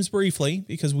these teams briefly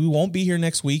because we won't be here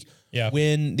next week. Yeah.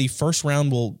 When the first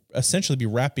round will essentially be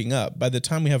wrapping up. By the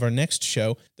time we have our next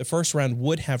show, the first round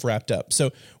would have wrapped up.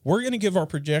 So we're going to give our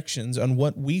projections on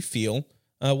what we feel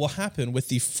will happen with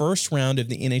the first round of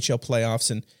the NHL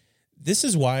playoffs. And this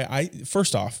is why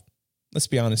first off, let's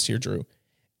be honest here, Drew.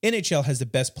 NHL has the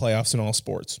best playoffs in all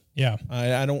sports. Yeah.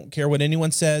 I don't care what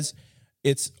anyone says.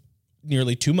 It's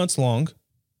nearly 2 months long.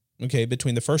 Okay,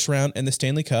 between the first round and the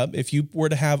Stanley Cup. If you were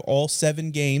to have all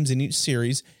 7 games in each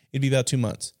series, it'd be about 2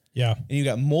 months. Yeah. And you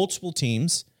got multiple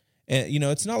teams. And,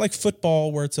 it's not like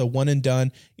football where it's a one and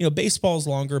done. Baseball is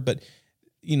longer, but,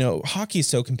 hockey is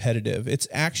so competitive. It's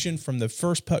action from the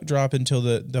first puck drop until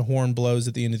the horn blows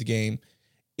at the end of the game.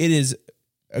 It is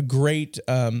a great,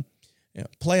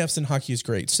 playoffs in hockey is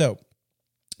great. So,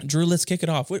 Drew, let's kick it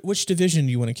off. Which division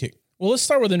do you want to kick? Well, let's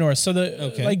start with the North. So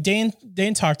like Dan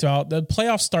talked about, the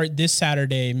playoffs start this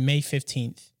Saturday, May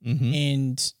 15th. Mm-hmm.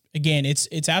 And again,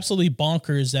 it's absolutely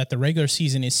bonkers that the regular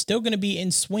season is still going to be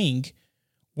in swing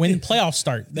when playoffs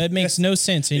start. That makes no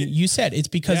sense. And you said it's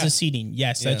because of seeding.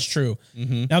 Yes, that's true.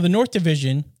 Now, the North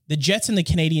Division, the Jets and the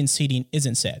Canadian seeding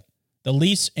isn't set. The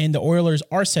Leafs and the Oilers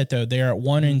are set, though. They are at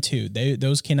 1 and 2.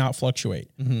 Those cannot fluctuate.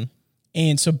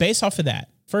 And so based off of that,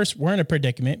 first, we're in a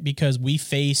predicament because we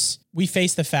face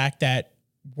the fact that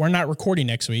we're not recording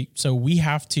next week. So we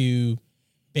have to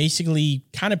basically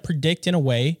kind of predict in a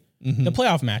way the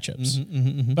playoff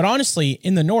matchups. But honestly,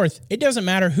 in the North, it doesn't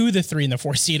matter who the 3 and the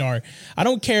 4 seed are. I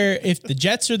don't care if the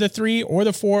Jets are the 3 or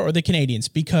the 4 or the Canadians,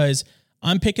 because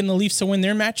I'm picking the Leafs to win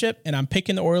their matchup and I'm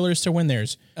picking the Oilers to win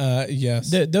theirs.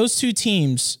 Yes. Those two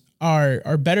teams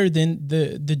are better than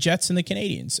the Jets and the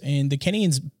Canadians. And the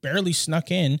Canadians barely snuck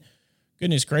in.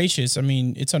 Goodness gracious. I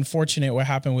mean, it's unfortunate what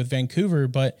happened with Vancouver,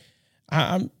 but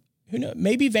who knows?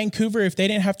 Maybe Vancouver, if they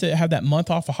didn't have to have that month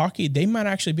off of hockey, they might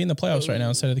actually be in the playoffs right now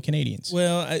instead of the Canadians.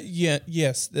 Well,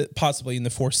 yes, possibly in the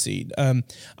 4th seed. I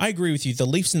agree with you. The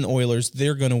Leafs and the Oilers,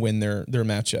 they're going to win their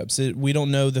matchups. We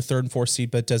don't know the 3rd and 4th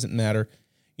seed, but it doesn't matter.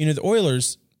 The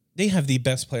Oilers, they have the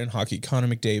best player in hockey, Connor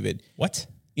McDavid. What?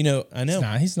 I know.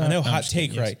 He's not. I know, hot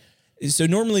take, right? So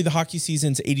normally the hockey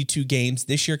season's 82 games.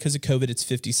 This year, because of COVID, it's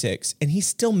 56. And he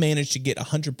still managed to get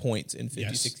 100 points in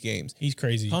 56 games. He's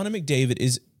crazy. Connor McDavid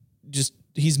is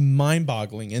he's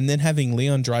mind-boggling. And then having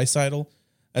Leon Draisaitl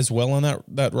as well on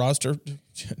that roster.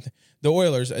 The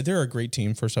Oilers, they're a great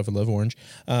team. First off, I love orange.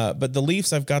 But the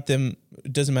Leafs, I've got them.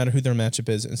 It doesn't matter who their matchup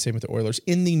is. And same with the Oilers.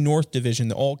 In the North Division,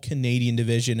 the all-Canadian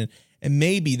division. And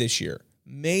maybe this year,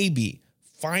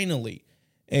 finally,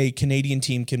 a Canadian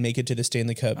team can make it to the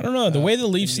Stanley Cup. I don't know. The way the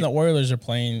Leafs and the Oilers are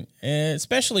playing,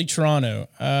 especially Toronto,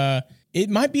 it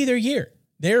might be their year.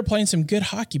 They're playing some good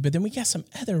hockey, but then we got some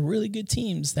other really good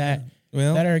teams that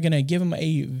are going to give them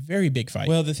a very big fight.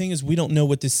 Well, the thing is, we don't know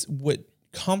what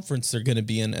conference they're going to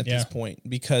be in at this point,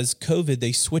 because COVID,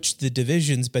 they switched the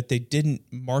divisions, but they didn't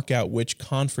mark out which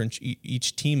conference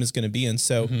each team is going to be in.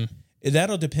 So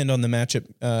that'll depend on the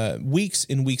matchup weeks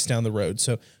and weeks down the road.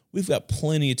 So we've got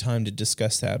plenty of time to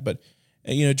discuss that. But,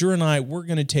 Drew and I, we're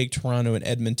going to take Toronto and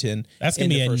Edmonton. That's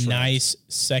going to be a nice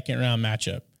second round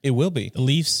matchup. It will be. The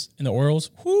Leafs and the Orioles.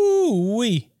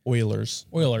 Whoo-wee. Oilers.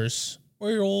 No,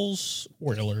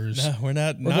 we're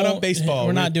not on baseball.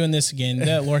 We're not doing this again.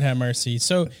 Lord have mercy.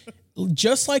 So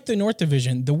just like the North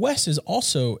Division, the West is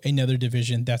also another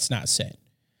division that's not set.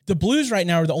 The Blues right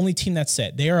now are the only team that's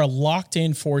set. They are a locked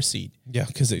in 4 seed. Yeah,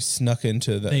 because they snuck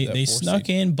into They snuck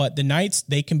in, but the Knights,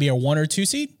 they can be a 1 or 2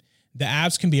 seed. The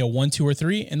Avs can be a 1, 2, or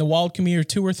 3, and the Wild can be a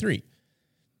 2 or 3.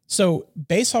 So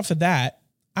based off of that,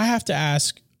 I have to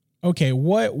ask, okay,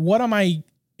 what am I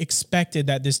expected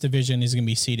that this division is going to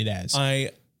be seeded as? I'm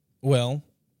going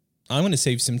to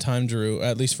save some time, Drew,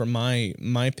 at least for my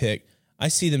pick. I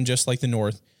see them just like the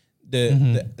North.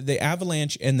 The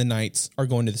Avalanche and the Knights are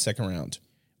going to the second round.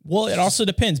 Well, it also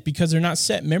depends because they're not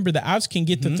set. Remember, the Avs can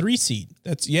get the 3 seed.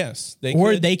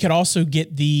 They could also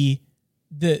get the.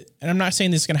 And I'm not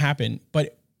saying this is going to happen,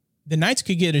 but the Knights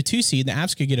could get a 2 seed, and the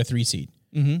Avs could get a 3 seed.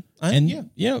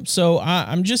 So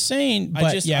I'm just saying.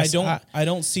 But I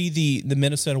don't see the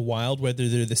Minnesota Wild, whether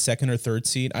they're the 2nd or 3rd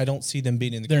seed. I don't see them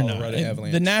beating the Colorado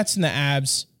Avalanche. The Knights and the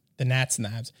Avs. The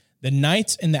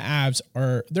Knights and the Avs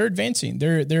they're advancing.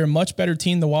 They're a much better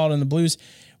team, the Wild and the Blues,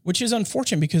 which is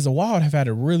unfortunate because the Wild have had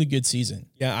a really good season.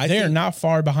 Yeah, they are not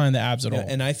far behind the Avs at all.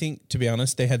 And I think, to be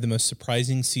honest, they had the most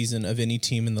surprising season of any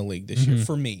team in the league this year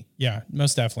for me. Yeah,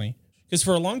 most definitely. Because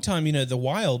for a long time, the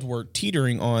Wild were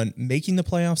teetering on making the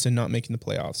playoffs and not making the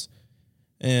playoffs.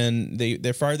 And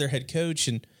they fired their head coach,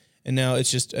 and now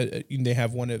it's just they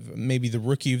have one of maybe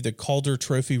the Calder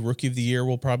Trophy Rookie of the Year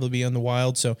will probably be on the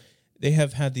Wild. So they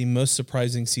have had the most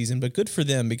surprising season, but good for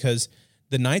them because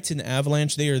the Knights and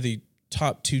Avalanche, they are the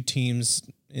top 2 teams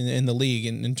in the league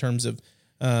in terms of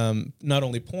not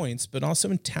only points, but also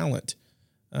in talent.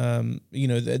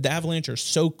 The Avalanche are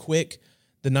so quick.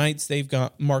 The Knights, they've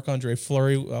got Marc-Andre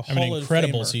Fleury, an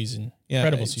incredible season. Yeah,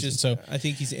 incredible season. So I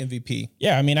think he's MVP.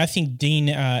 Yeah, I mean, I think Dean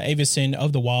Avison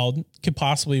of the Wild could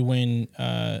possibly win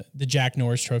the Jack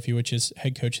Norris Trophy, which is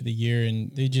head coach of the year,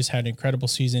 and they just had an incredible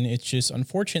season. It's just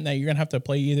unfortunate that you're going to have to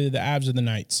play either the Avs or the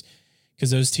Knights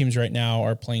because those teams right now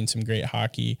are playing some great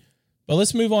hockey. But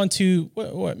let's move on to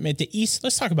the East.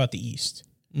 Let's talk about the East.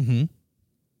 Mm-hmm.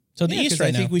 So the East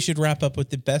right now. I think we should wrap up with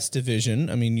the best division.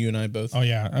 I mean, you and I both. Oh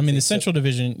yeah, I mean the Central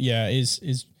Division,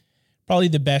 is probably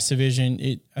the best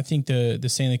division. I think the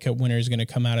Stanley Cup winner is going to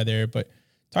come out of there. But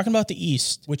talking about the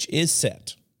East, which is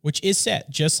set,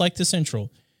 just like the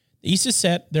Central. The East is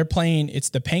set. They're playing. It's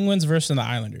the Penguins versus the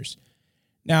Islanders.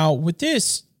 Now with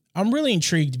this, I'm really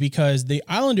intrigued because the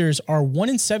Islanders are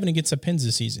 1-7 against the Pens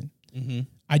this season. Mm-hmm.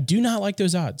 I do not like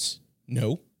those odds.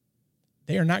 No,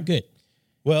 they are not good.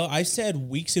 Well, I said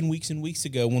weeks and weeks and weeks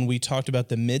ago when we talked about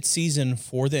the midseason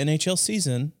for the NHL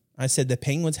season, I said the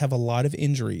Penguins have a lot of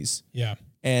injuries. Yeah.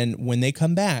 And when they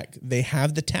come back, they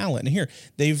have the talent. And here,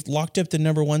 they've locked up the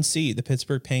number 1 seed, the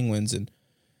Pittsburgh Penguins. And,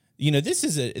 this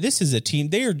is a team.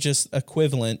 They are just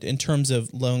equivalent in terms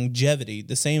of longevity,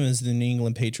 the same as the New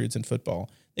England Patriots in football.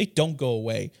 They don't go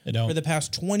away. They don't. For the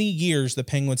past 20 years, the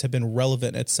Penguins have been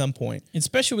relevant at some point.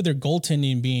 Especially with their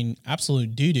goaltending being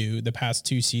absolute doo-doo the past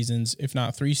 2 seasons, if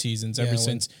not 3 seasons, ever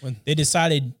since they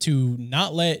decided to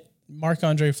not let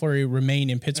Marc-Andre Fleury remain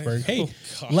in Pittsburgh. Hey,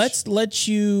 let's let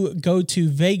you go to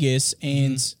Vegas.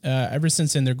 And ever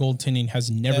since then, their goaltending has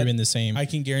never been the same. I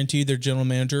can guarantee you their general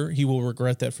manager, he will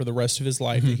regret that for the rest of his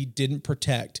life, that he didn't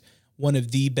protect one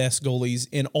of the best goalies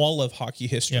in all of hockey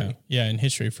history. Yeah, in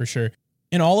history for sure.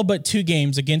 In all but 2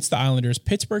 games against the Islanders,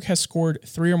 Pittsburgh has scored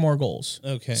 3 or more goals.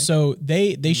 Okay. So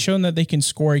they've shown that they can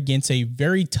score against a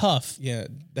very tough,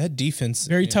 that defense,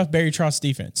 tough Barry Trotz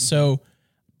defense. So,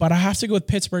 but I have to go with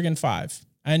Pittsburgh in 5.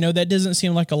 I know that doesn't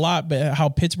seem like a lot, but how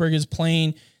Pittsburgh is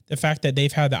playing, the fact that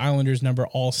they've had the Islanders number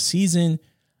all season,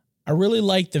 I really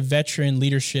like the veteran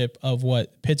leadership of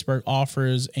what Pittsburgh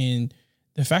offers, and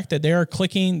the fact that they are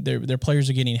clicking, their players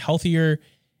are getting healthier.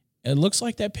 It looks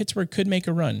like that Pittsburgh could make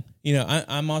a run.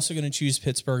 I'm also going to choose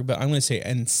Pittsburgh, but I'm going to say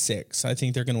in 6. I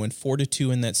think they're going to win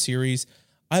 4-2 in that series.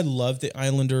 I love the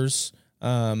Islanders.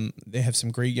 They have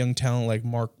some great young talent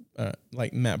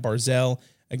like Matt Barzal,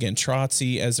 again,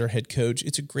 Trotzy as their head coach.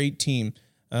 It's a great team.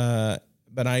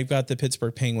 But I've got the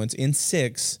Pittsburgh Penguins in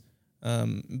 6.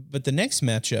 But the next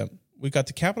matchup, we've got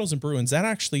the Capitals and Bruins. That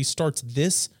actually starts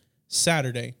this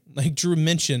Saturday. Like Drew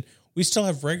mentioned, we still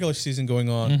have regular season going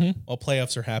on while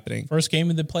playoffs are happening. First game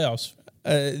of the playoffs.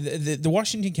 The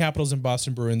Washington Capitals and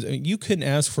Boston Bruins, you couldn't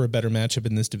ask for a better matchup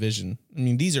in this division. I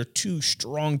mean, these are 2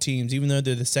 strong teams, even though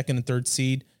they're the 2nd and 3rd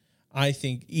seed. I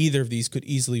think either of these could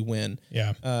easily win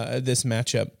this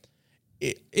matchup.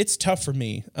 It's tough for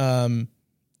me.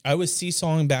 I was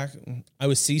seesawing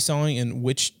in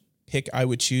which pick I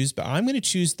would choose, but I'm going to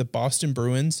choose the Boston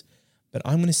Bruins. But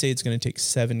I'm going to say it's going to take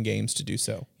 7 games to do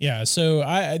so. Yeah, so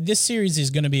this series is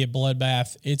going to be a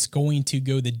bloodbath. It's going to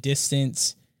go the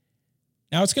distance.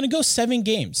 Now, it's going to go 7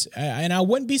 games. And I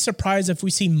wouldn't be surprised if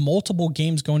we see multiple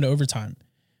games going to overtime.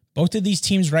 Both of these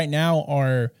teams right now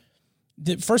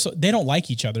first, they don't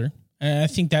like each other. And I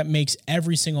think that makes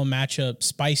every single matchup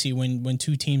spicy when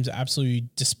 2 teams absolutely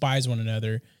despise one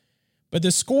another. But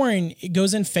the scoring, it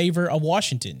goes in favor of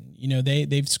Washington.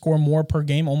 They've scored more per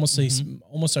game, almost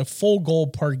a full goal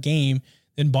per game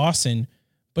than Boston.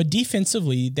 But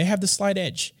defensively, they have the slight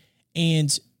edge.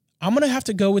 And I'm going to have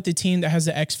to go with the team that has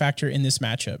the X factor in this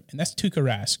matchup, and that's Tuukka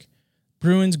Rask.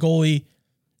 Bruins goalie,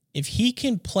 if he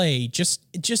can play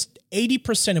just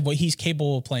 80% of what he's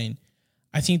capable of playing,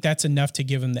 I think that's enough to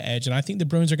give him the edge. And I think the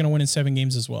Bruins are going to win in 7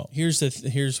 games as well. Here's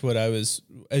what I was,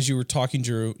 as you were talking,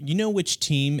 Drew, which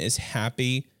team is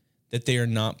happy that they are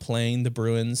not playing the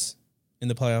Bruins in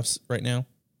the playoffs right now?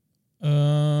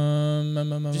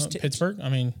 Pittsburgh?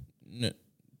 No,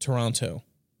 Toronto.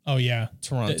 Oh yeah.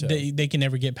 Toronto. They can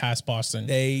never get past Boston.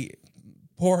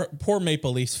 Poor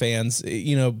Maple Leafs fans,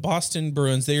 Boston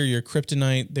Bruins, they are your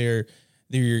kryptonite. They're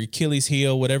your Achilles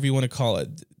heel, whatever you want to call it.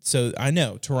 So I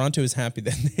know Toronto is happy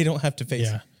that they don't have to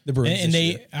face the Bruins. And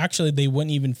they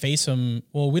wouldn't even face them.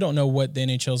 Well, we don't know what the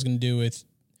NHL is going to do with.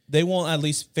 They won't at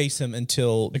least face them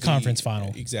until the conference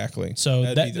final. Exactly.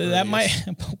 So that might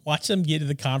watch them get to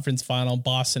the conference final,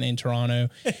 Boston and Toronto,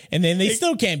 and then they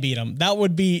still can't beat them. That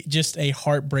would be just a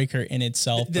heartbreaker in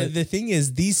itself. The thing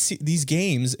is, these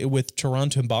games with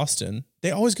Toronto and Boston, they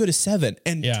always go to 7,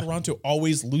 and Toronto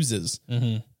always loses.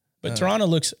 Mm-hmm. But Toronto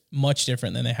looks much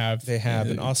different than they have.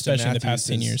 And Austin especially Matthews in the past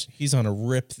 10 years. He's on a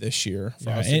rip this year.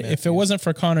 If it wasn't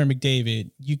for Connor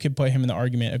McDavid, you could put him in the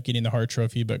argument of getting the Hart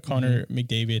Trophy, but Connor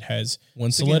McDavid has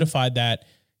solidified that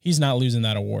he's not losing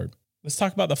that award. Let's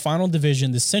talk about the final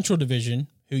division, the Central Division,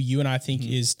 who you and I think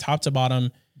is top to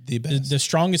bottom, the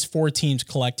strongest 4 teams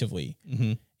collectively.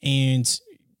 Mm-hmm. And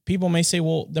people may say,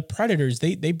 well, the Predators,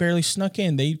 they barely snuck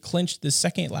in. They clinched the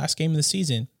second last game of the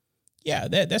season. Yeah,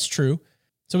 that's true.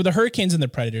 So with the Hurricanes and the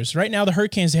Predators, right now the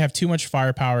Hurricanes, they have too much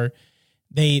firepower.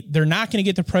 They're not going to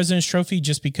get the President's Trophy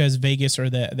just because Vegas or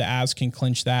the Avs can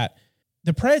clinch that.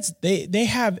 The Preds,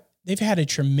 they've had a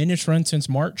tremendous run since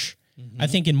March. Mm-hmm. I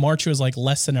think in March it was like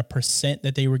less than 1%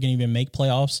 that they were going to even make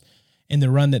playoffs in the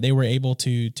run that they were able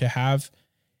to have.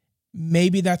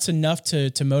 Maybe that's enough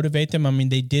to motivate them. I mean,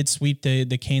 they did sweep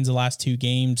the Canes the last 2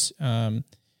 games.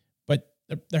 But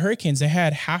the Hurricanes, they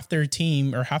had half their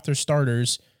team or half their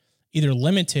starters either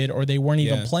limited or they weren't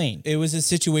even playing. It was a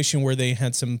situation where they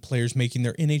had some players making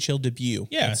their NHL debut.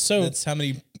 Yeah. That's how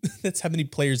many That's how many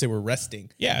players they were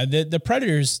resting. Yeah, the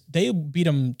Predators, they beat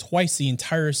them twice the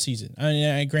entire season. I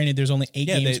mean, granted, there's only 8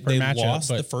 games per matchup. They lost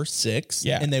the first 6,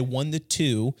 and they won the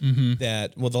 2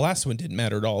 that, well, the last one didn't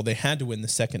matter at all. They had to win the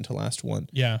second to last one.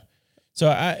 Yeah.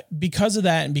 So because of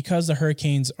that, and because the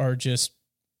Hurricanes are just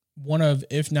one of,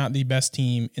 if not the best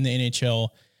team in the NHL,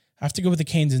 I have to go with the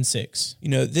Canes in 6. You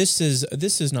know, this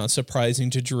is not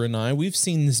surprising to Drew and I. We've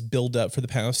seen this build up for the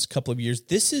past couple of years.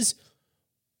 This is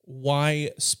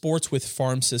why sports with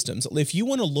farm systems, if you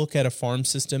want to look at a farm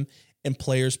system and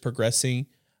players progressing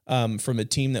from a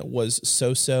team that was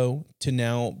so-so to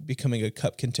now becoming a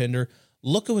cup contender,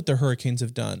 look at what the Hurricanes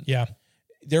have done. Yeah.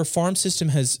 Their farm system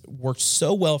has worked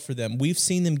so well for them. We've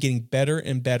seen them getting better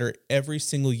and better every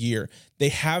single year. They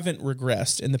haven't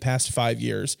regressed in the past 5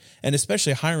 years, and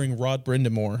especially hiring Rod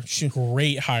Brindamore.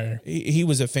 Great hire. He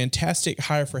was a fantastic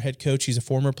hire for head coach. He's a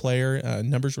former player,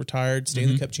 numbers retired,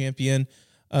 Stanley Cup champion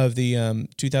of the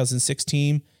 2006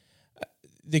 team.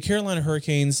 The Carolina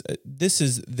Hurricanes, this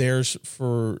is theirs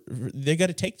they got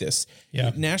to take this.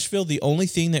 Yeah. Nashville, the only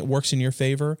thing that works in your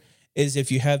favor is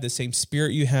if you have the same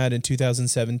spirit you had in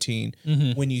 2017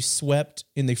 when you swept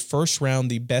in the first round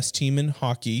the best team in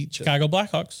hockey, Chicago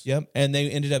Blackhawks. Yep, and they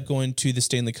ended up going to the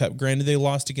Stanley Cup. Granted, they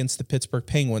lost against the Pittsburgh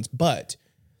Penguins, but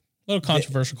a little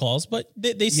controversial calls, but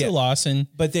they still lost.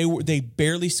 But they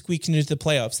barely squeaked into the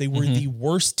playoffs. They were the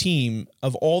worst team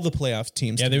of all the playoff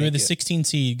teams. Yeah, they were the 16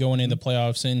 seed going into the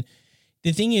playoffs. And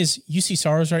the thing is, UC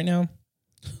Soros right now,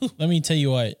 let me tell you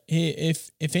what,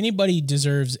 if anybody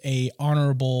deserves a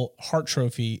honorable Hart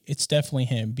Trophy, it's definitely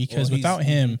him, because without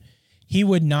him, he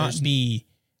would not be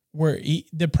where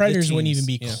the Predators wouldn't even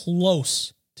be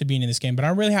close to being in this game. But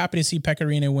I'm really happy to see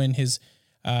Pecorino win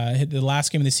the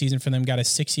last game of the season for them, got a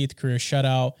 60th career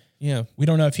shutout. Yeah. We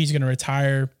don't know if he's going to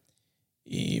retire.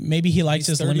 Maybe he likes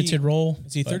his limited role.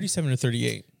 Is he 37 or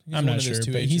 38? I'm not sure,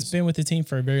 but he's been with the team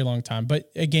for a very long time. But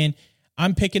again,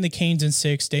 I'm picking the Canes in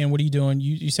 6. Dan, what are you doing?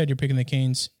 You said you're picking the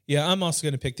Canes. Yeah, I'm also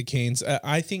going to pick the Canes.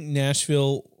 I think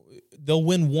Nashville, they'll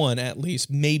win 1 at least,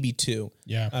 maybe 2.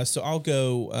 Yeah. So I'll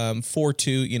go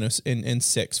 4-2, and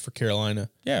 6 for Carolina.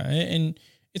 Yeah, and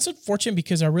it's unfortunate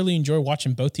because I really enjoy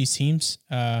watching both these teams.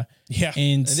 And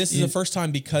this is the first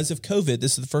time, because of COVID,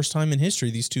 this is the first time in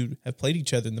history these two have played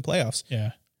each other in the playoffs.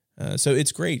 Yeah. So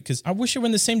it's great because I wish they were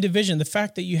in the same division. The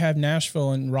fact that you have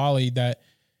Nashville and Raleigh,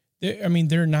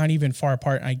 they're not even far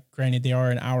apart. Granted, they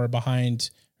are an hour behind,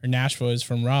 or Nashville is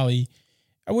from Raleigh.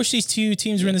 I wish these two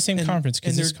teams were in the same conference,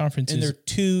 because this conference is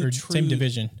same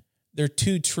division. They're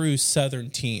 2 true Southern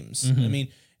teams. I mean,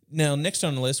 now next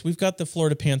on the list, we've got the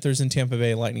Florida Panthers and Tampa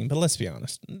Bay Lightning, but let's be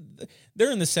honest.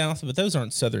 They're in the South, but those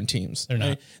aren't Southern teams. They're not.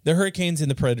 Right? The Hurricanes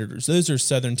and the Predators, those are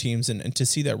Southern teams, and to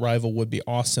see that rival would be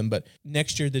awesome. But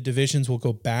next year, the divisions will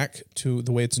go back to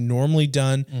the way it's normally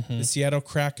done. The Seattle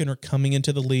Kraken are coming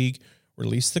into the league,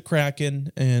 release the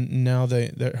Kraken, and now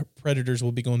the Predators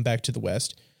will be going back to the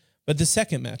West. But the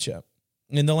second matchup,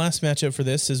 and the last matchup for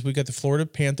this, is we got the Florida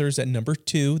Panthers at number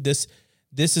 2. This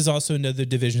is also another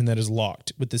division that is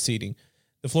locked with the seeding.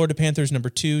 The Florida Panthers, number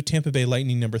 2, Tampa Bay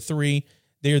Lightning, number 3.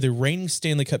 They are the reigning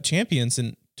Stanley Cup champions.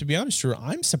 And to be honest, Drew,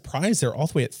 I'm surprised they're all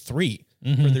the way at 3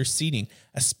 for their seeding,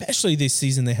 especially this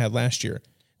season they had last year.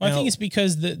 Well, now, I think it's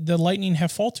because the Lightning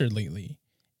have faltered lately.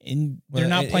 And they're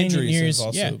not playing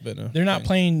they're not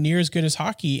playing near as good as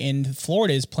hockey, and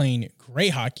Florida is playing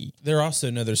great hockey. They're also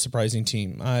another surprising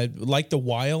team. Like the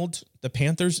Wild, the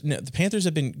Panthers. The Panthers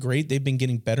have been great. They've been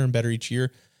getting better and better each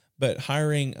year. But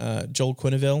hiring Joel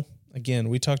Quenneville, again,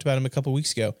 we talked about him a couple of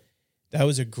weeks ago. That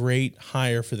was a great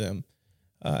hire for them,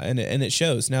 and it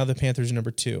shows. Now the Panthers are number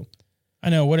 2.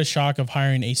 I know, what a shock of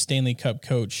hiring a Stanley Cup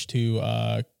coach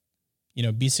to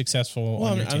be successful.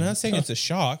 Well, I'm not saying it's a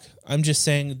shock. I'm just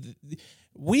saying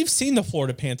we've seen the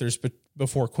Florida Panthers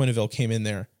before Quenneville came in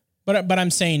there. But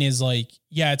I'm saying is, like,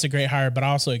 yeah, it's a great hire, but I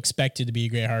also expect it to be a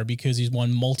great hire because he's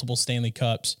won multiple Stanley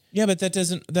Cups. Yeah, but that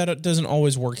doesn't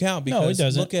always work out, because no, it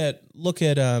doesn't. Look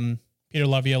at Peter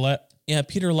Laviolette. Yeah,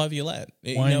 Peter Laviolette.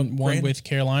 Won with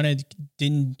Carolina,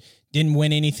 didn't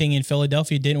win anything in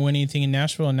Philadelphia, didn't win anything in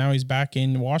Nashville, and now he's back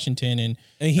in Washington, and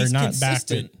he's not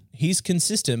consistent. Back. He's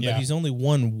consistent, but he's only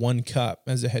won 1 cup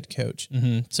as a head coach.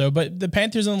 So, but the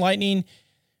Panthers and the Lightning,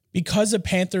 because the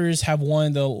Panthers have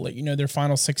won their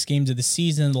final 6 games of the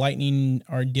season, the Lightning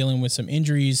are dealing with some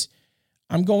injuries.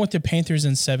 I'm going with the Panthers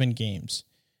in 7 games.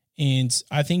 And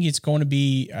I think it's going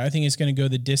to go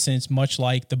the distance, much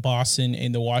like the Boston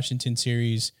and the Washington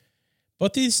series.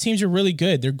 Both these teams are really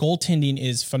good. Their goaltending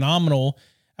is phenomenal.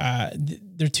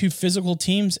 They're 2 physical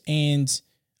teams, and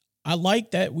I like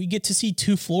that we get to see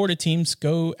 2 Florida teams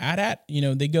go at.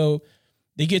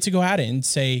 They they get to go at it and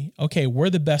say, okay,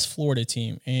 we're the best Florida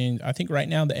team. And I think right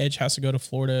now the edge has to go to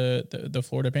Florida, the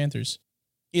Florida Panthers.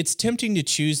 It's tempting to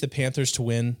choose the Panthers to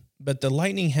win, but the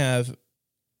Lightning have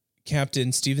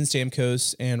captain Steven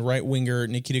Stamkos and right winger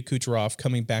Nikita Kucherov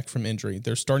coming back from injury.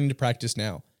 They're starting to practice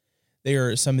now. They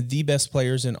are some of the best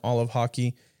players in all of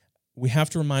hockey. We have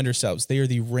to remind ourselves they are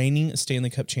the reigning Stanley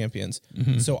Cup champions.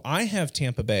 Mm-hmm. So I have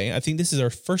Tampa Bay. I think this is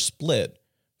our first split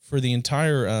for the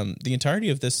entirety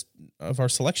of our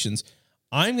selections.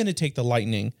 I'm going to take the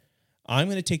Lightning. I'm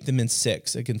going to take them in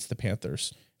 6 against the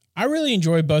Panthers. I really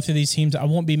enjoy both of these teams. I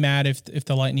won't be mad if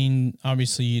the Lightning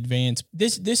obviously advance.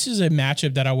 This is a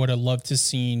matchup that I would have loved to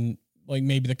see, like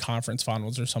maybe the conference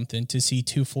finals or something, to see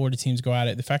 2 Florida teams go at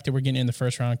it. The fact that we're getting in the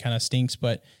first round kind of stinks,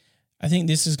 but I think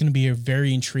this is going to be a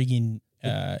very intriguing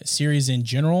series in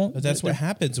general. But that's what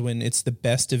happens when it's the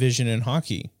best division in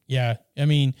hockey. Yeah. I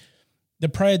mean, the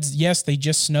Preds, yes, they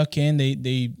just snuck in.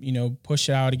 They pushed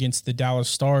out against the Dallas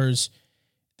Stars.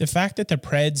 The fact that the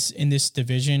Preds in this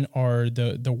division are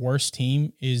the worst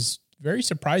team is very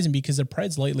surprising because the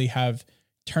Preds lately have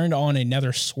turned on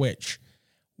another switch.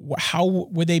 How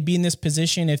would they be in this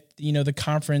position if, the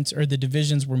conference or the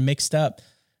divisions were mixed up?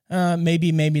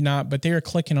 Maybe not, but they are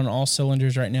clicking on all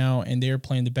cylinders right now, and they are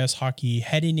playing the best hockey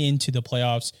heading into the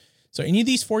playoffs. So any of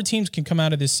these 4 teams can come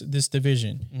out of this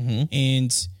division, mm-hmm.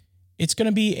 and it's going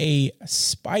to be a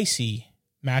spicy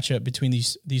matchup between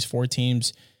these 4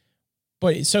 teams.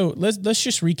 But so let's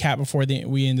just recap before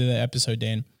we end the episode,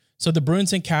 Dan. So the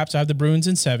Bruins and Caps, I have the Bruins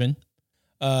in 7.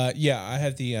 I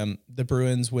have the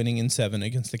Bruins winning in 7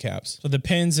 against the Caps. So the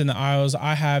Pens and the Isles,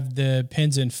 I have the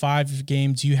Pens in 5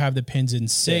 games. You have the Pens in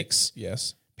 6.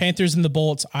 Yes. Panthers and the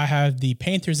Bolts, I have the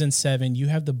Panthers in 7. You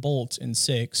have the Bolts in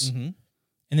 6. Mm-hmm.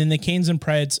 And then the Canes and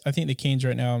Preds, I think the Canes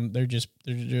right now, they're just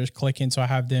clicking. So I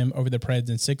have them over the Preds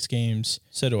in 6 games.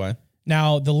 So do I.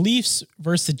 Now, the Leafs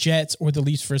versus the Jets or the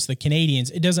Leafs versus the Canadians,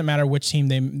 it doesn't matter which team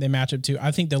they match up to.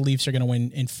 I think the Leafs are going to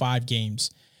win in 5 games.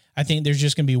 I think there's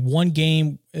just going to be one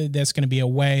game that's going to be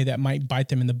away that might bite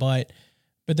them in the butt.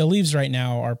 But the Leafs right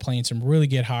now are playing some really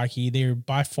good hockey. They're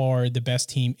by far the best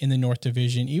team in the North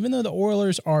Division. Even though the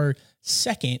Oilers are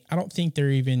second, I don't think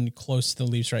they're even close to the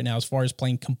Leafs right now as far as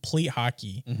playing complete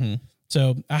hockey. Mm-hmm.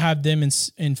 So I have them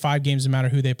in 5 games, no matter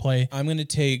who they play. I'm going to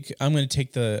take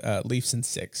the Leafs in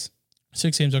 6.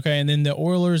 6 games, okay. And then the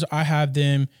Oilers, I have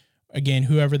them, again,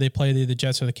 whoever they play, the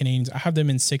Jets or the Canadians, I have them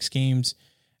in 6 games.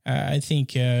 I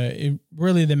think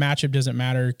really the matchup doesn't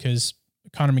matter because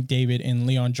Connor McDavid and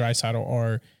Leon Draisaitl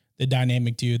are the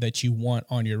dynamic duo that you want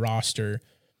on your roster.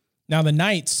 Now the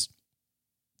Knights,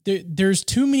 there's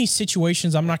too many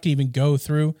situations I'm not going to even go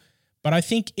through, but I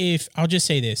think I'll just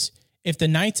say this, if the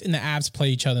Knights and the Avs play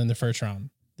each other in the first round,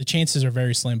 the chances are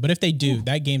very slim. But if they do,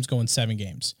 that game's going 7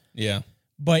 games. Yeah.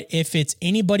 But if it's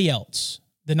anybody else,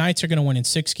 the Knights are going to win in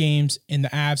 6 games, and the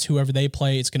Avs, whoever they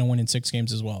play, it's going to win in 6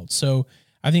 games as well. So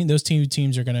I think those 2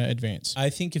 teams are going to advance. I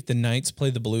think if the Knights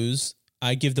play the Blues,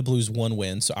 I give the Blues 1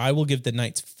 win. So I will give the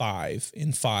Knights 5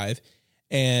 in 5.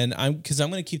 And I'm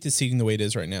going to keep the seeding the way it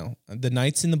is right now. The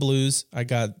Knights and the Blues, I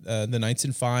got the Knights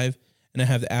in 5, and I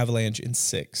have the Avalanche in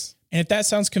 6. And if that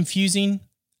sounds confusing,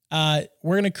 we're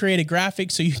going to create a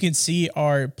graphic so you can see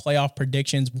our playoff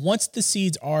predictions once the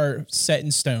seeds are set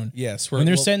in stone. Yes. When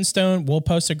they're set in stone, we'll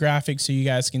post a graphic so you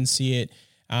guys can see it.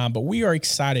 But we are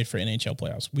excited for NHL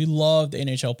playoffs. We love the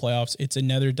NHL playoffs. It's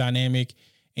another dynamic.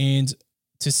 And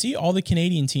to see all the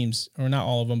Canadian teams, or not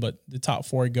all of them, but the top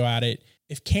 4 go at it.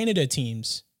 If Canada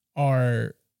teams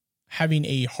are having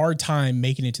a hard time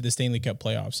making it to the Stanley Cup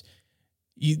playoffs,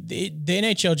 the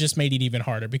NHL just made it even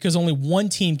harder because only one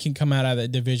team can come out of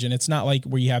that division. It's not like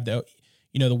where you have the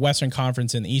Western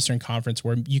Conference and the Eastern Conference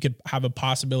where you could have a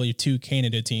possibility of 2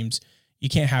 Canada teams. You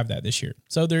can't have that this year.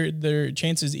 So their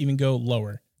chances even go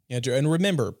lower. Yeah, and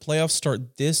remember, playoffs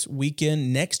start this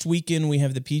weekend. Next weekend, we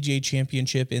have the PGA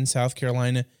Championship in South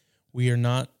Carolina. We are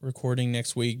not recording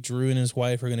next week. Drew and his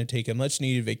wife are going to take a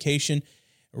much-needed vacation,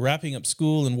 wrapping up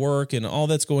school and work and all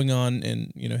that's going on,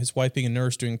 and his wife being a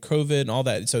nurse during COVID and all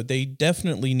that. So they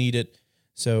definitely need it.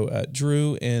 So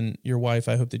Drew and your wife,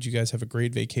 I hope that you guys have a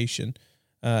great vacation.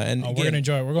 We're going to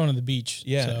enjoy it. We're going to the beach.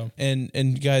 Yeah. So. And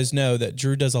you guys know that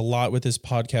Drew does a lot with his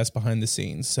podcast behind the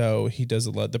scenes. So he does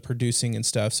a lot of the producing and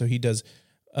stuff. So he does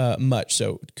much.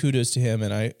 So kudos to him,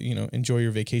 and I enjoy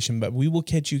your vacation. But we will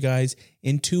catch you guys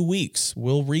in 2 weeks.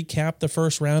 We'll recap the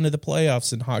first round of the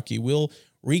playoffs in hockey. We'll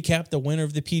recap the winner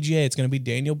of the PGA. It's going to be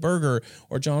Daniel Berger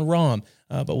or John Rahm,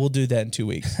 but we'll do that in 2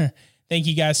 weeks. Thank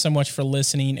you guys so much for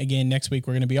listening. Again, next week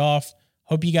we're going to be off.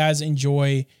 Hope you guys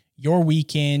enjoy your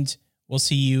weekend. We'll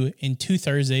see you in 2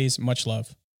 Thursdays. Much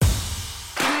love.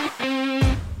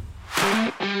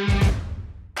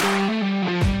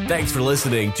 Thanks for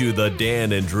listening to The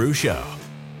Dan and Drew Show.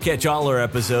 Catch all our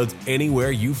episodes anywhere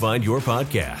you find your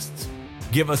podcasts.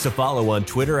 Give us a follow on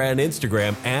Twitter and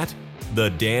Instagram at The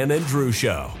Dan and Drew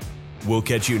Show. We'll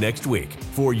catch you next week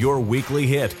for your weekly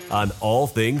hit on all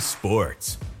things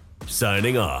sports.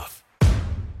 Signing off.